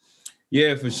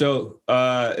 Yeah, for sure.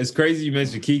 It's crazy you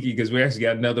mentioned Keke, because we actually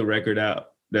got another record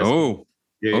out.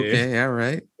 Okay, all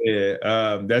right.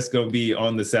 Yeah, that's gonna be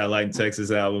on the Satellite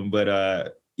Texas album.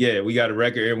 But we got a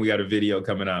record and we got a video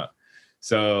coming out.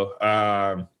 So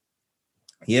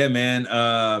yeah,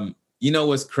 man.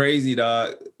 What's crazy,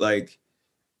 dog? Like,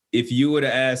 if you would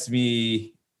have asked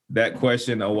me that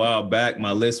question a while back,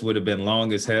 my list would have been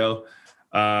long as hell.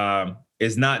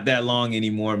 It's not that long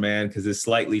anymore, man, because it's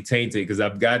slightly tainted, because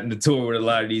I've gotten to tour with a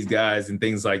lot of these guys and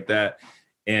things like that.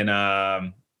 And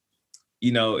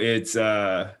it's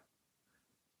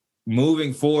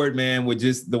moving forward, man, with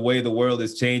just the way the world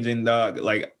is changing, dog.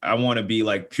 Like, I want to be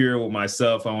like pure with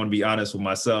myself. I want to be honest with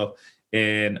myself.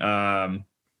 And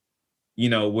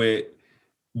with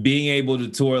being able to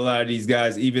tour a lot of these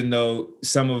guys, even though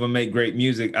some of them make great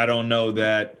music, I don't know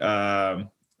that.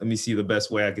 Let me see the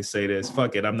best way I can say this.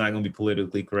 Fuck it, I'm not gonna be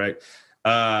politically correct.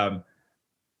 For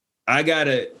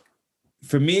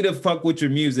me to fuck with your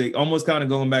music, almost kind of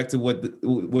going back to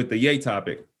with the Ye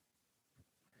topic.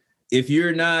 If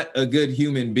you're not a good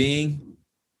human being,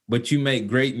 but you make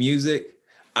great music,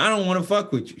 I don't want to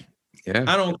fuck with you. Yeah.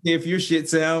 I don't care if your shit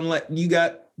sound like you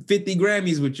got 50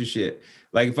 Grammys with your shit.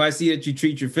 Like, if I see that you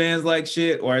treat your fans like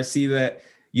shit, or I see that,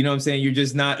 you're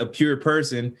just not a pure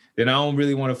person, then I don't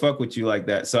really want to fuck with you like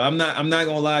that. So I'm not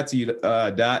gonna lie to you,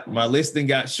 Dot. My listing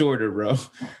got shorter, bro.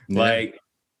 Yeah. Like,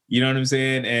 you know what I'm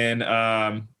saying? And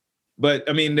but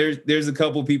I mean, there's a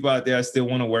couple people out there I still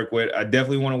want to work with. I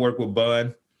definitely want to work with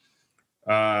Bun.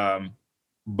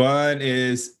 Bun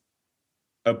is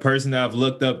a person that I've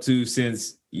looked up to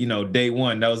since, day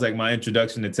one. That was like my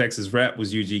introduction to Texas rap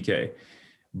was UGK.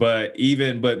 But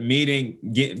getting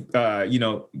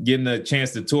a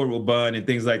chance to tour with Bun and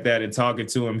things like that and talking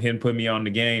to him put me on the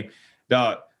game,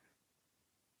 dog.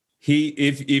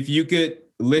 If you could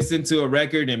listen to a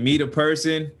record and meet a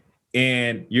person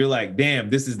and you're like, damn,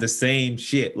 this is the same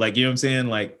shit. Like, you know what I'm saying?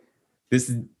 Like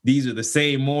these are the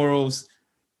same morals.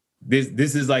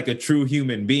 This is like a true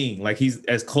human being. Like he's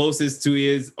as closest to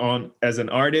is on as an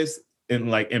artist and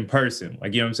like in person.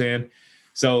 Like, you know what I'm saying?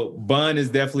 So Bun is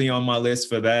definitely on my list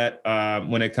for that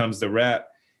when it comes to rap.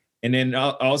 And then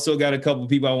I also got a couple of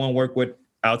people I want to work with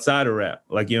outside of rap.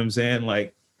 Like, you know what I'm saying?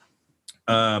 Like,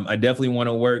 I definitely want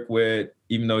to work with,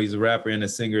 even though he's a rapper and a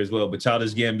singer as well, but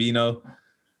Childish Gambino.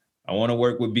 I want to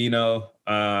work with Bino.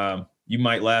 You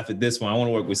might laugh at this one. I want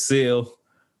to work with Seal.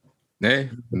 Hey,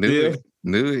 knew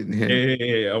it.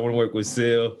 Yeah. I want to work with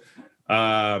Seal.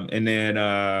 And then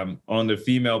on the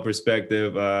female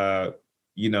perspective,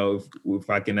 if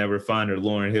I can ever find her,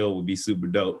 Lauryn Hill would be super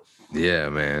dope. Yeah,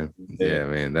 man. Yeah,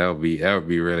 man. That would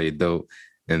be really dope.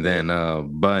 And then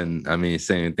Bun, I mean,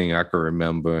 same thing I can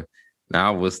remember.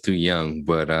 Now I was too young,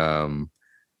 but him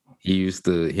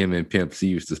and Pimps, he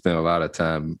used to spend a lot of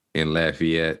time in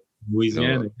Lafayette.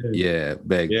 Louisiana.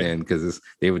 Back then, because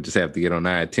they would just have to get on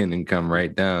I-10 and come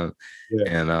right down.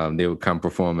 Yeah. And they would come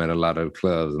perform at a lot of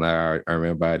clubs. And I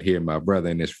remember I'd hear my brother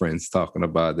and his friends talking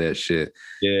about that shit.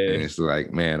 Yeah. And it's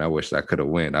like, man, I wish I could have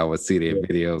went. I would see their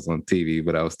videos on TV,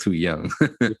 but I was too young.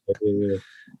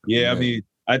 Yeah, I mean,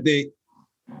 I think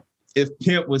if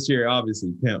Pimp was here,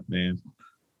 obviously Pimp, man,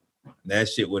 that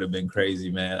shit would have been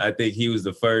crazy, man. I think he was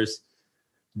the first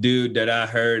dude that I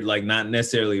heard like not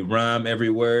necessarily rhyme every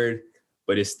word,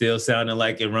 but it still sounded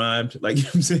like it rhymed. Like, you know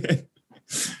what I'm saying?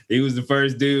 He was the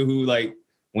first dude who, like,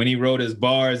 when he wrote his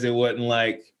bars, it wasn't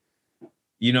like,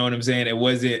 you know what I'm saying? It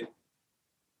wasn't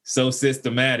so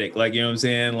systematic. Like, you know what I'm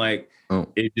saying? Like,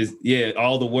 It just,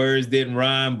 all the words didn't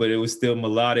rhyme, but it was still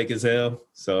melodic as hell.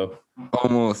 So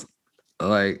almost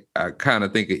like I kind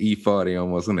of think of E40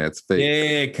 almost in that space.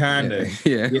 Yeah, kind of.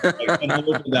 Yeah. Like,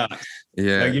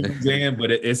 yeah. Like, you know what I'm saying?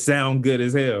 But it sounds good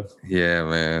as hell. Yeah,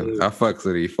 man. I fucks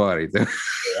with E40 too.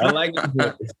 I like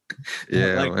it.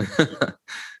 Yeah, like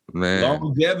man.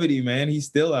 Longevity, man. He's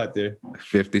still out there.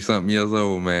 50-something years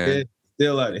old, man. Yeah,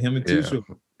 still out there. Him and Too Short.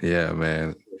 Yeah,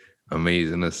 man.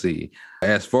 Amazing to see.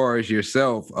 As far as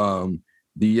yourself,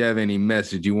 do you have any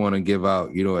message you want to give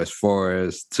out, as far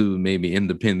as to maybe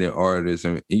independent artists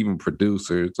and even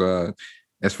producers,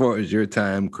 as far as your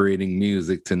time creating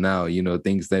music to now,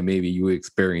 things that maybe you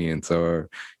experience or,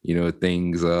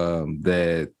 things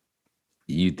that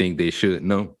you think they should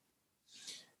know?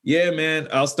 Yeah, man.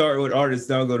 I'll start with artists,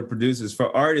 then I'll go to producers.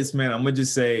 For artists, man, I'm going to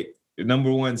just say,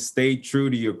 number one, stay true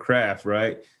to your craft,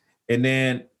 right? And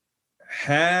then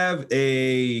have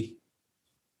make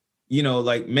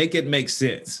it make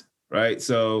sense, right?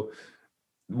 So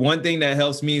one thing that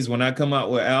helps me is when I come out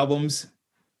with albums,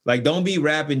 like, don't be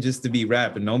rapping just to be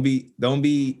rapping. Don't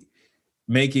be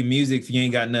making music if you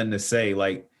ain't got nothing to say.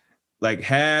 Like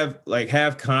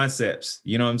have concepts,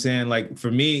 you know what I'm saying? Like,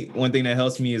 for me, one thing that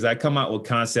helps me is I come out with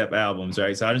concept albums,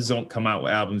 right? So I just don't come out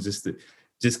with albums just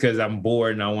because I'm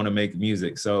bored and I want to make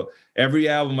music. So every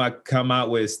album I come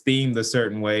out with is themed a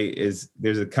certain way,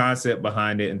 there's a concept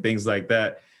behind it and things like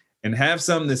that. And have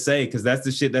something to say, because that's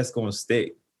the shit that's going to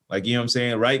stick. Like, you know what I'm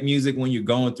saying? Write music when you're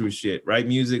going through shit. Write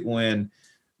music when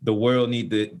the world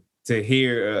need to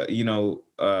hear,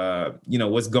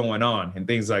 what's going on and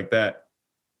things like that.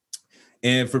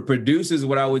 And for producers,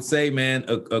 what I would say, man,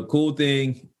 a cool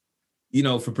thing,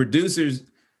 for producers,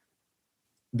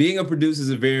 being a producer is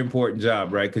a very important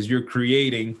job, right? Because you're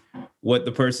creating what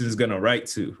the person is going to write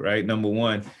to, right? Number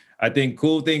one. I think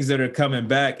cool things that are coming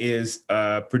back is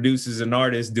producers and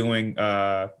artists doing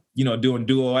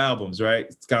duo albums, right?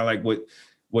 It's kind of like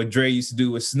what Dre used to do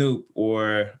with Snoop,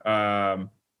 or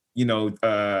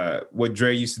what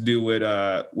Dre used to do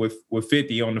with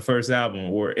 50 on the first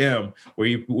album, or M, where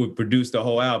he would produce the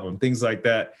whole album, things like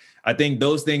that. I think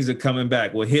those things are coming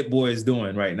back. What Hit Boy is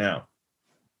doing right now.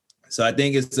 So I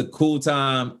think it's a cool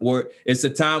time, where it's a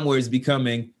time where it's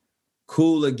becoming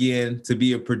cool again to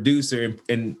be a producer,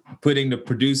 and putting the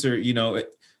producer,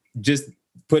 just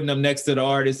putting them next to the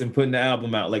artist and putting the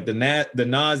album out. Like the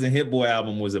Nas and Hit Boy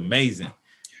album was amazing.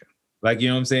 Like, you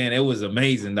know what I'm saying? It was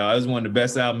amazing, though. It was one of the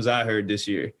best albums I heard this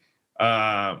year.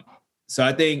 So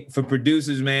I think for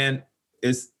producers, man,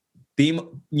 it's team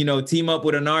up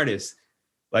with an artist.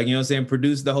 Like, you know what I'm saying?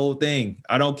 Produce the whole thing.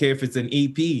 I don't care if it's an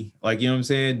EP, like, you know what I'm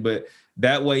saying? But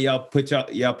that way y'all put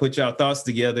y'all thoughts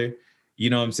together. you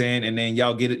know what I'm saying? And then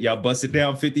y'all bust it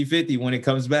down 50-50 when it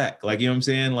comes back. Like, you know what I'm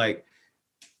saying? Like,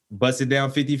 bust it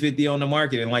down 50-50 on the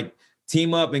market and like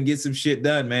team up and get some shit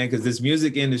done, man. Cause this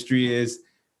music industry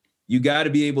you got to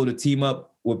be able to team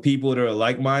up with people that are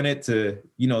like-minded to,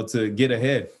 to get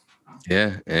ahead.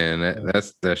 Yeah. And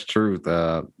that's truth.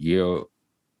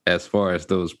 As far as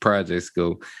those projects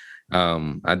go,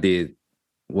 I did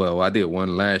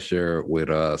one last year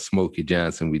with Smokey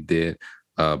Johnson. We did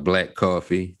Black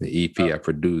Coffee, the EP. I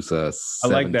produced I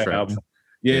 7 like that tracks. album.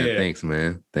 Yeah, thanks,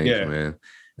 man. Man.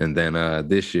 And then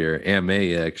this year,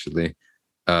 MA actually,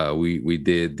 we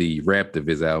did the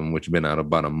Raptiviz album, which has been out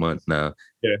about a month now.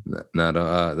 Yeah.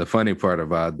 Now the funny part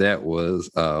about that was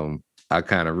I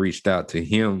kind of reached out to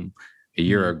him a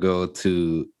year ago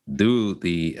to do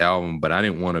the album, but I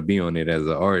didn't want to be on it as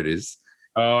an artist.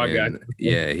 Oh, I got you.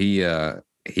 Yeah,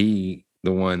 he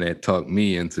the one that talked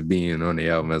me into being on the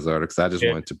album as an artist. I just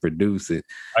wanted to produce it.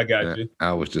 I got you.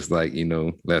 I was just like,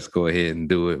 let's go ahead and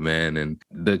do it, man. And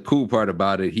the cool part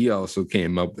about it, he also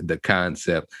came up with the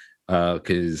concept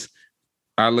because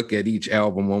I look at each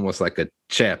album almost like a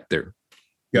chapter,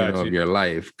 of your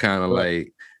life, kind of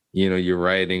like, you're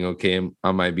writing, okay,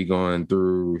 I might be going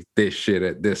through this shit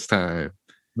at this time.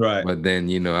 Right. But then,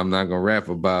 I'm not going to rap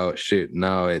about shit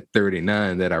now at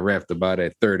 39 that I rapped about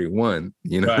at 31,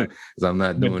 because I'm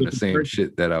not doing the same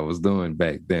shit that I was doing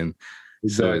back then. Exactly.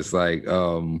 So it's like,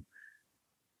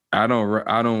 I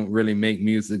don't really make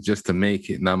music just to make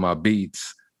it. Now my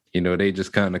beats, they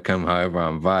just kind of come however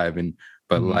I'm vibing.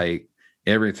 But like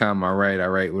every time I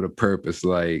write with a purpose.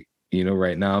 Like,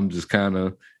 right now I'm just kind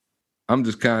of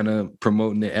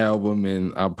promoting the album,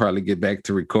 and I'll probably get back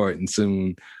to recording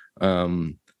soon.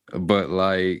 But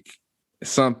like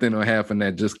something will happen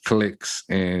that just clicks,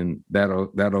 and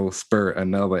that'll spur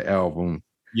another album.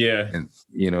 Yeah. And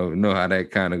know how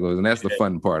that kind of goes. And that's the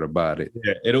fun part about it.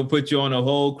 Yeah. It'll put you on a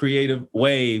whole creative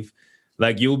wave.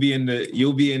 Like you'll be in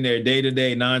there day to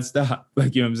day nonstop.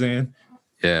 Like, you know what I'm saying?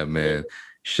 Yeah, man.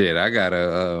 Shit. I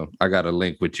gotta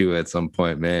link with you at some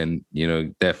point, man.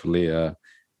 Definitely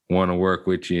want to work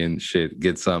with you and shit,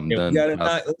 get something done.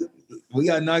 We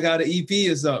gotta knock out an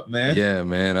EP or something, man. Yeah,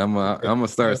 man. I'm gonna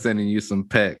start sending you some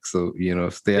packs. So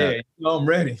stay out. I'm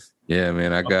ready. Yeah,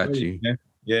 man. I got you. Man.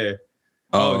 Yeah.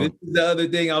 This is the other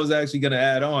thing I was actually gonna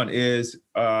add on is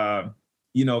for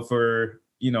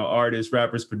artists,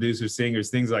 rappers, producers, singers,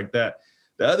 things like that.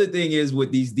 The other thing is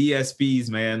with these DSPs,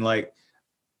 man, like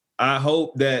I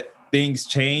hope that things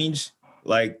change,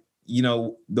 like,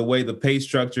 the way the pay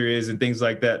structure is and things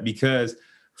like that, because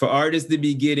for artists to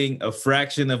be getting a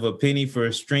fraction of a penny for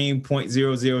a stream,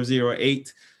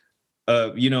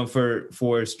 0.0008,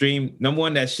 for a stream, number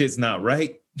one, that shit's not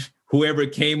right. Whoever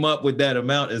came up with that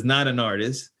amount is not an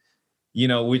artist,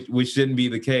 which shouldn't be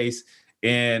the case.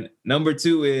 And number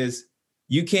two is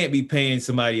you can't be paying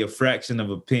somebody a fraction of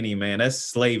a penny, man. That's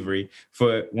slavery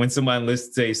for when somebody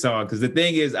listens to a song. Because the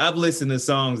thing is, I've listened to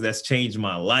songs that's changed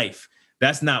my life.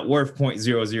 That's not worth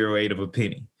 0.008 of a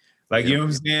penny. Like, you know what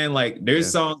I'm saying? Like, there's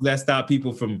songs that stop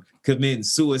people from committing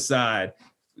suicide.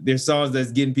 There's songs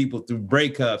that's getting people through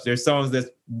breakups. There's songs that's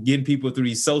getting people through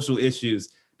these social issues.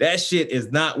 That shit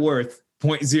is not worth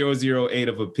 0.008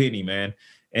 of a penny, man.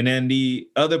 And then the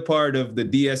other part of the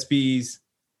DSPs,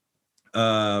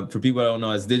 for people that don't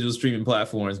know, it's digital streaming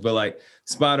platforms, but like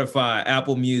Spotify,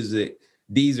 Apple Music,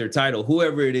 Deezer, Tidal,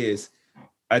 whoever it is.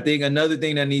 I think another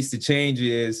thing that needs to change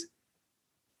is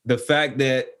the fact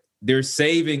that they're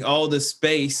saving all the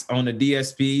space on the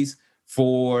DSPs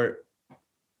for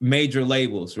major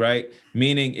labels, right?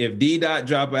 Meaning if D-Dot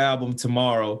drop an album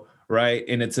tomorrow, right,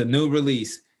 and it's a new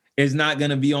release, it's not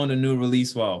going to be on the new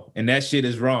release wall. And that shit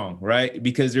is wrong, right?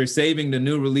 Because they're saving the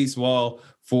new release wall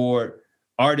for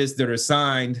artists that are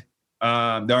signed, they're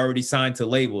already signed to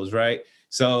labels, right?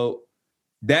 So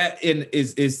that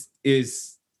is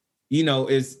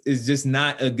just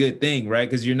not a good thing, right?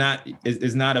 Because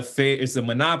it's not a fair, it's a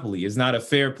monopoly. It's not a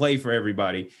fair play for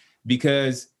everybody.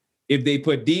 Because if they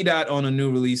put D-Dot on a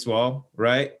new release wall,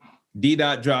 right?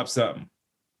 D-Dot drops something.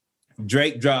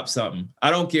 Drake drops something.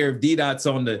 I don't care if D-Dot's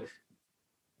on the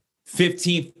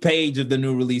 15th page of the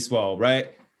new release wall,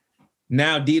 right?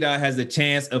 Now D-Dot has a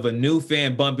chance of a new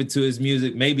fan bumping to his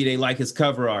music. Maybe they like his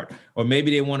cover art, or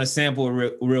maybe they want to sample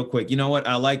real quick. You know what?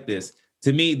 I like this.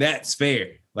 To me, that's fair.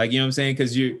 Like, you know what I'm saying?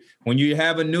 Because when you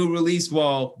have a new release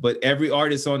wall, but every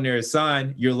artist on there is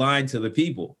signed, you're lying to the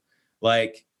people.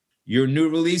 Like, your new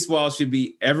release wall should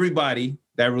be everybody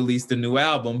that released a new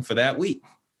album for that week.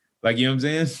 Like, you know what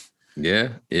I'm saying? Yeah.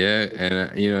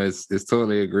 And, it's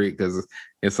totally agreed, because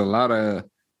it's a lot of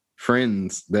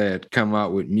friends that come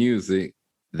out with music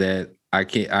that I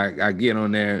get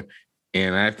on there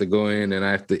and I have to go in and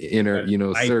I have to enter,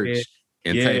 search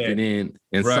and type it in.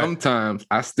 And sometimes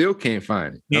I still can't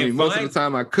find it. I mean, most of the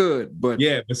time I could, but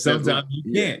but sometimes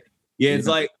you can't. Yeah, it's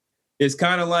like, it's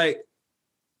kind of like,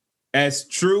 as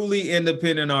truly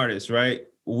independent artists, right?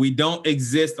 We don't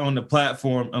exist on the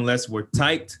platform unless we're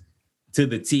typed to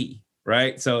the T,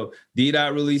 right? So D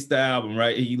Dot released the album,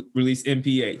 right? He released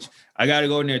MPH. I got to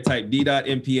go in there, type D Dot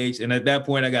MPH. And at that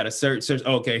point, I got to search.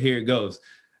 Okay, here it goes.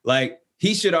 Like,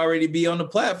 he should already be on the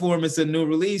platform. It's a new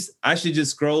release. I should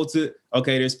just scroll to,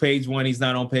 okay, there's page 1. He's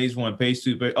not on page 1, page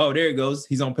 2. Oh, there it goes.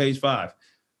 He's on page 5.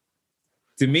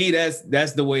 To me,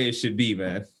 that's the way it should be,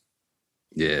 man.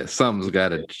 Yeah, something's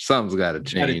gotta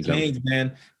change.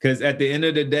 Man. Because at the end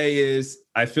of the day,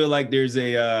 I feel like there's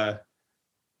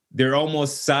they're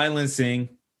almost silencing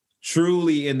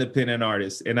truly independent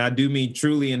artists. And I do mean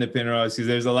truly independent artists, because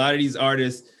there's a lot of these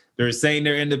artists, they're saying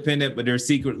they're independent, but they're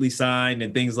secretly signed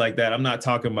and things like that. I'm not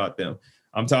talking about them.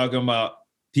 I'm talking about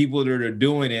people that are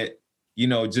doing it,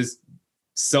 just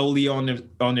solely on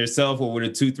their self, or with a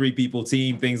 2-3 people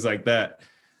team, things like that.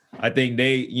 I think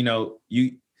they,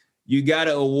 you got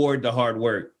to award the hard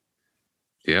work.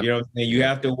 Yeah. You know what I'm saying? You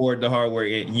have to award the hard work,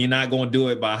 and you're not going to do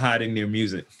it by hiding their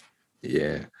music.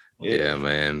 Yeah,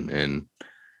 man. And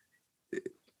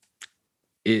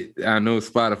I know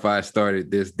Spotify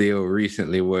started this deal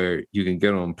recently where you can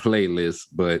get on playlists,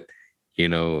 but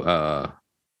how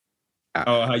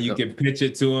you can pitch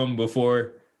it to them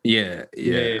before. Yeah,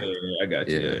 I got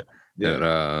you.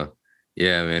 But,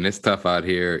 man, it's tough out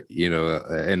here,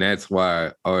 and that's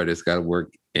why artists got to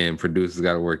work and producers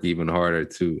got to work even harder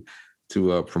to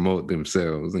promote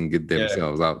themselves and get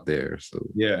themselves out there. So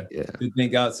to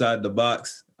think outside the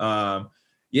box. Man,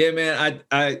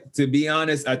 I to be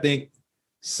honest, I think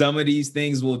some of these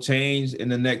things will change in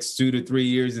the next 2 to 3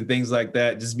 years and things like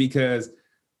that, just because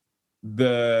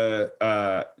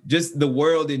just the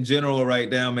world in general right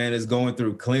now, man, is going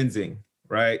through cleansing.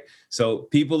 Right. So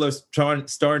people are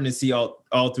starting to see all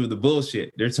through the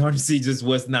bullshit. They're starting to see just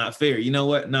what's not fair. You know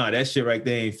what? Nah, that shit right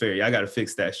there ain't fair. Y'all got to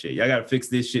fix that shit. Y'all got to fix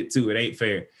this shit too. It ain't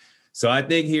fair. So I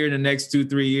think here in the next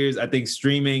 2-3 years, I think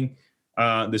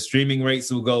the streaming rates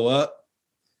will go up.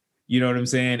 You know what I'm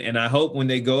saying? And I hope when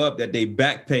they go up that they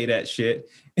back pay that shit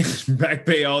and back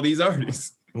pay all these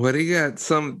artists. Well, they got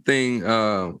something,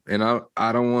 and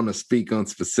I don't want to speak on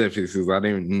specifics because I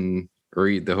didn't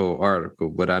read the whole article,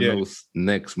 but I know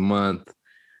next month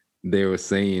they were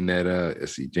saying that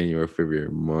let's see, January, February,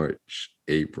 March,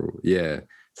 April. Yeah.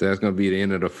 So that's gonna be the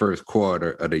end of the first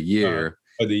quarter of the year.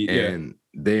 And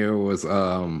there was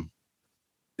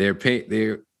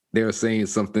they're saying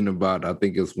something about, I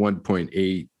think it's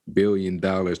 $1.8 billion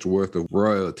worth of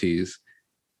royalties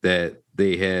that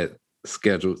they had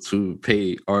scheduled to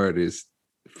pay artists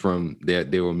from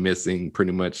that they were missing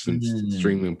pretty much since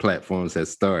streaming platforms had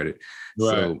started. Right.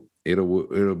 So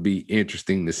it'll be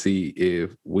interesting to see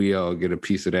if we all get a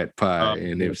piece of that pie,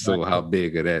 and if so, how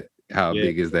big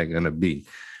is that gonna be?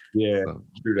 Yeah, so,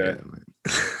 true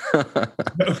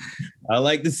that. I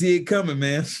like to see it coming,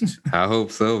 man. I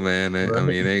hope so, man. Right. I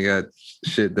mean, they got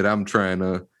shit that I'm trying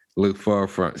to look for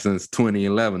since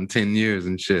 2011, 10 years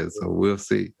and shit. So we'll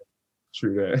see.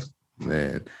 True that,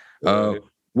 man.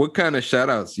 What kind of shout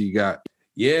outs you got?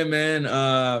 Yeah, man.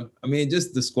 I mean,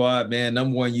 just the squad, man.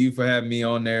 Number one, you for having me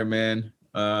on there, man.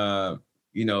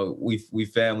 We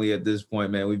family at this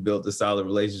point, man. We built a solid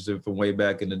relationship from way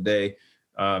back in the day,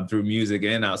 through music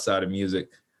and outside of music.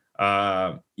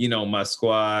 My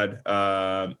squad,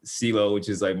 CeeLo, which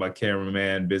is like my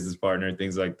cameraman, business partner,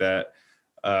 things like that.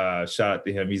 Shout out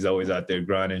to him. He's always out there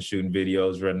grinding, shooting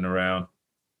videos, running around.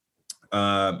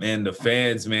 And the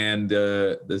fans, man,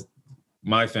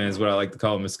 my fans, what I like to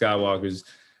call them, the Skywalkers.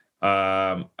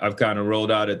 I've kind of rolled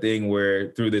out a thing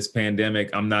where through this pandemic,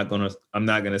 I'm not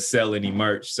gonna sell any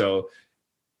merch. So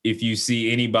if you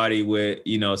see anybody with,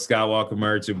 Skywalker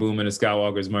merch or Boome and the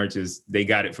Skywalkers merches, they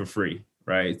got it for free,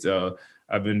 right? So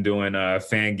I've been doing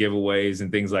fan giveaways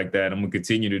and things like that. I'm gonna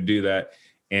continue to do that,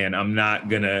 and I'm not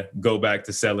gonna go back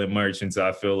to selling merch until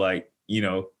I feel like,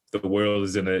 the world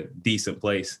is in a decent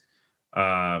place.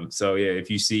 So yeah, if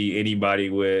you see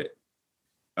anybody with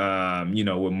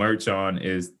with merch on,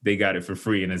 they got it for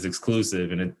free and it's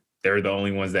exclusive, and they're the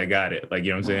only ones that got it. Like,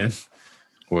 you know what I'm saying?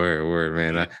 Word,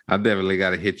 man. I definitely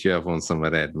got to hit you up on some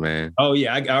of that, man. Oh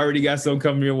yeah, I already got some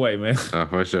coming your way, man.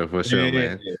 For sure,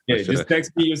 man. Yeah, just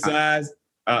text me your size.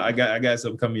 I got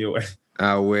some coming your way.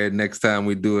 I'll wear it next time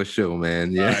we do a show,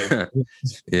 man. Yeah, right.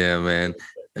 Yeah, man.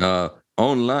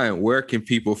 Online, where can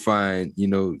people find,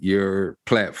 your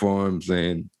platforms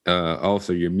and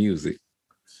also your music?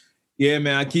 Yeah,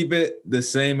 man, I keep it the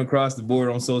same across the board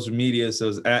on social media. So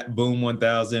it's at Boome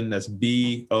 1000. That's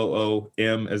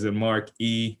BOOM as in Mark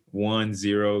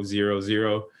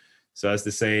E1000. So that's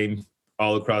the same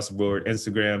all across the board: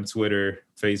 Instagram, Twitter,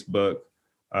 Facebook,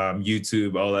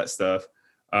 YouTube, all that stuff.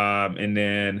 And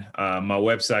then my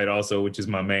website also, which is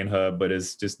my main hub, but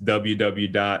it's just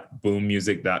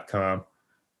www.boommusic.com.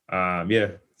 Yeah,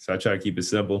 so I try to keep it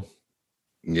simple.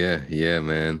 Yeah,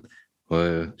 man.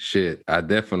 Well, shit, I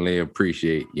definitely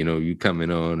appreciate, you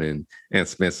coming on and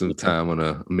spend some time on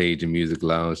a major music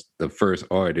lounge, the first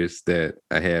artist that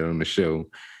I had on the show.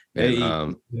 And Hey,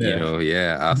 yeah.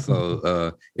 yeah, I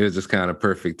saw it was just kind of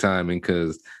perfect timing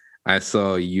because I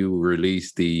saw you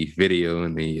release the video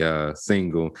and the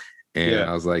single, and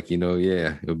Yeah. I was like,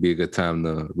 yeah, it'll be a good time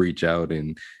to reach out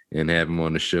and have him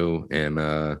on the show. And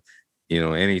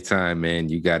anytime, man,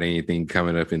 you got anything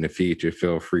coming up in the future,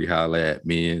 feel free, holler at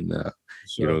me, and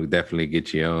Sure. definitely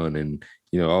get you on. And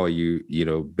all you,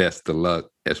 best of luck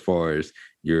as far as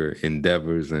your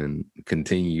endeavors, and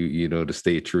continue, to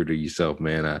stay true to yourself,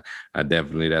 man. I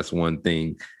definitely, that's one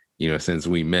thing, since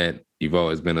we met, you've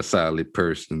always been a solid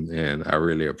person, and I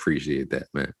really appreciate that,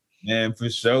 man. Man, for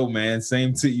sure, man.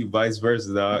 Same to you, vice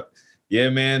versa, dog. Yeah,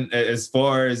 man. As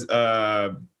far as I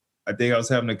think I was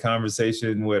having a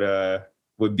conversation with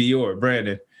Bior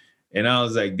Brandon, and I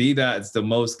was like, D Dot's the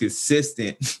most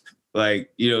consistent,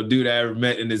 like, dude I ever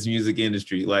met in this music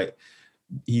industry. Like,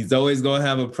 he's always gonna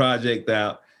have a project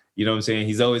out, you know what I'm saying?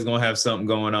 He's always gonna have something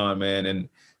going on, man. And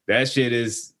that shit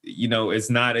is, it's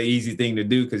not an easy thing to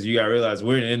do, because you gotta realize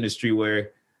we're in an industry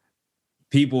where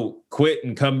people quit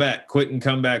and come back, quit and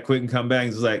come back, quit and come back.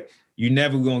 It's like, you're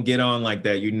never gonna get on like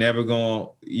that. You're never gonna,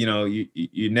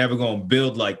 you're never gonna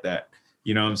build like that.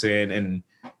 You know what I'm saying? And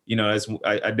that's,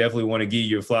 I definitely want to give you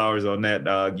your flowers on that,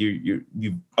 dog.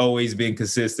 You've always been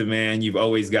consistent, man. You've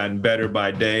always gotten better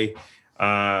by day,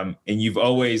 and you've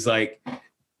always like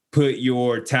put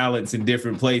your talents in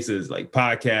different places, like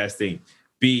podcasting,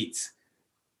 beats,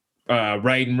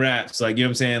 writing raps. Like, you know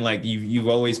what I'm saying? Like, you've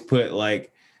always put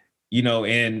like,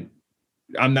 and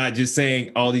I'm not just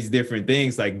saying all these different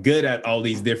things, like good at all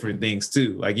these different things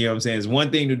too. Like, you know what I'm saying? It's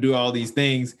one thing to do all these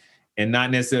things and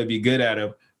not necessarily be good at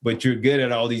them, but you're good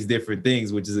at all these different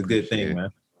things, which is a good thing,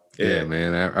 man. Yeah,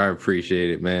 man. I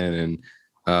appreciate it, man. And,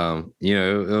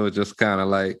 it was just kind of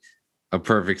like a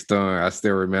perfect storm. I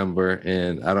still remember,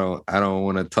 and I don't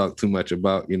want to talk too much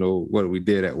about, what we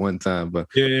did at one time, but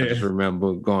I just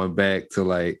remember going back to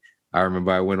like, I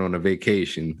remember I went on a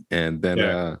vacation, and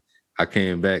then, I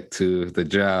came back to the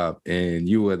job and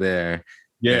you were there.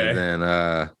 Yeah. And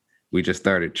then we just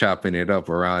started chopping it up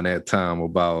around that time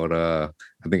about I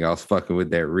think I was fucking with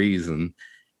that Reason.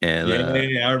 And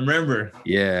I remember.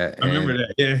 Yeah. I remember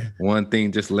that. Yeah. One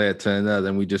thing just led to another,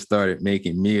 and we just started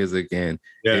making music, and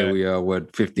here we are,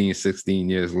 15, 16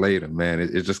 years later, man.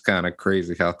 It's just kind of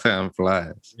crazy how time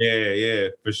flies. Yeah,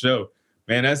 for sure.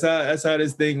 Man, that's how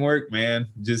this thing worked, man.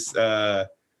 Just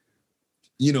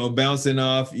bouncing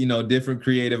off, different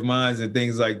creative minds and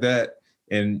things like that.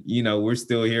 And, we're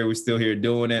still here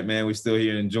doing it, man. We're still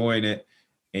here enjoying it.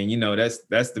 And,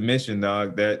 that's the mission,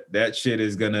 dog. That shit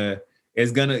is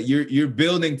you're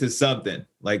building to something.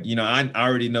 Like, I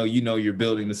already know, you're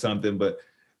building to something, but,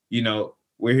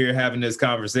 we're here having this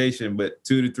conversation, but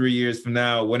 2 to 3 years from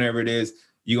now, whenever it is,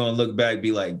 you're going to look back,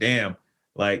 be like, damn,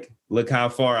 like, look how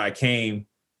far I came.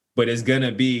 But it's going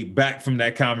to be back from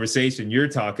that conversation you're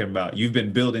talking about. You've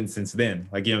been building since then.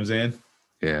 Like, you know what I'm saying?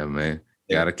 Yeah, man.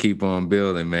 Got to keep on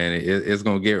building, man. It's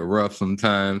going to get rough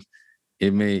sometimes.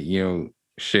 It may,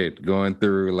 shit, going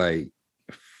through like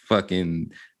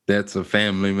fucking deaths of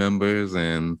family members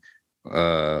and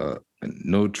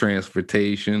no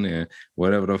transportation and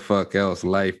whatever the fuck else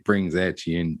life brings at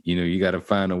you. And, you got to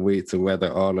find a way to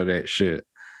weather all of that shit.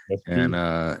 And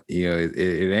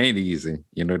it ain't easy.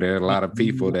 There are a lot of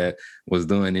people that was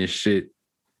doing this shit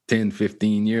 10,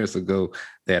 15 years ago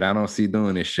that I don't see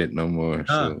doing this shit no more.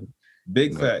 So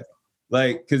big fact.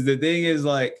 Like, because the thing is,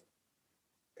 like,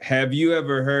 have you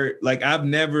ever heard, like, I've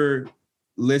never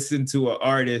listened to an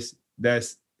artist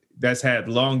that's had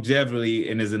longevity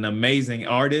and is an amazing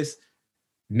artist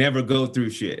never go through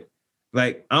shit.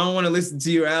 Like, I don't want to listen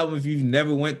to your album if you've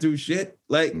never went through shit.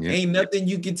 Like, ain't nothing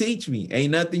you can teach me.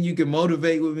 Ain't nothing you can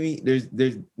motivate with me.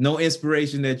 There's no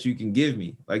inspiration that you can give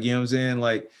me. Like, you know what I'm saying?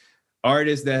 Like,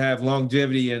 artists that have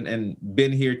longevity and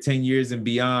been here 10 years and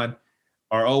beyond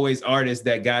are always artists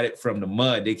that got it from the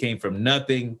mud. They came from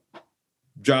nothing,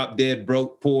 dropped dead,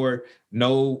 broke, poor,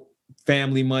 no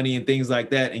family money and things like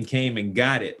that, and came and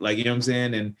got it. Like, you know what I'm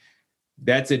saying? And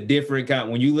that's a different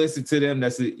kind. When you listen to them,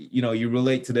 you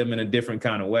relate to them in a different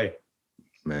kind of way.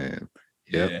 Man.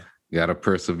 Yep. Gotta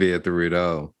persevere through it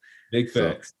all. Big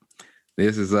facts. So,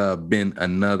 this has been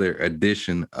another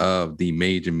edition of the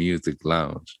Major Music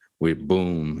Lounge with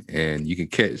Boome, and you can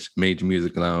catch Major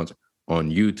Music Lounge on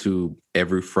YouTube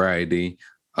every Friday.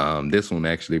 This one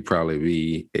actually probably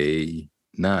be a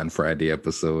non-Friday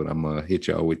episode. I'm gonna hit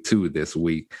y'all with 2 this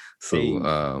week,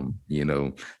 so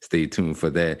stay tuned for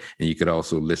that. And you could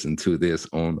also listen to this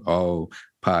on all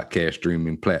podcast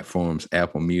streaming platforms: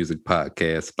 Apple Music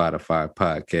Podcast, Spotify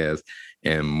Podcast,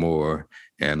 and more.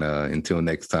 And until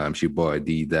next time, it's your boy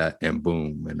D Dot and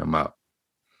Boome, and I'm out.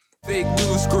 Fake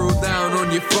news, scroll down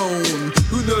on your phone.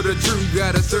 Who know the truth?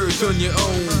 Gotta search on your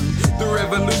own. The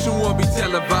revolution won't be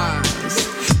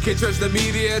televised. Can't trust the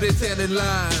media, they're telling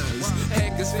lies.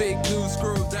 Hackers, fake news,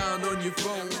 scroll down on your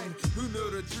phone. Who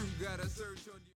know the truth? Gotta search.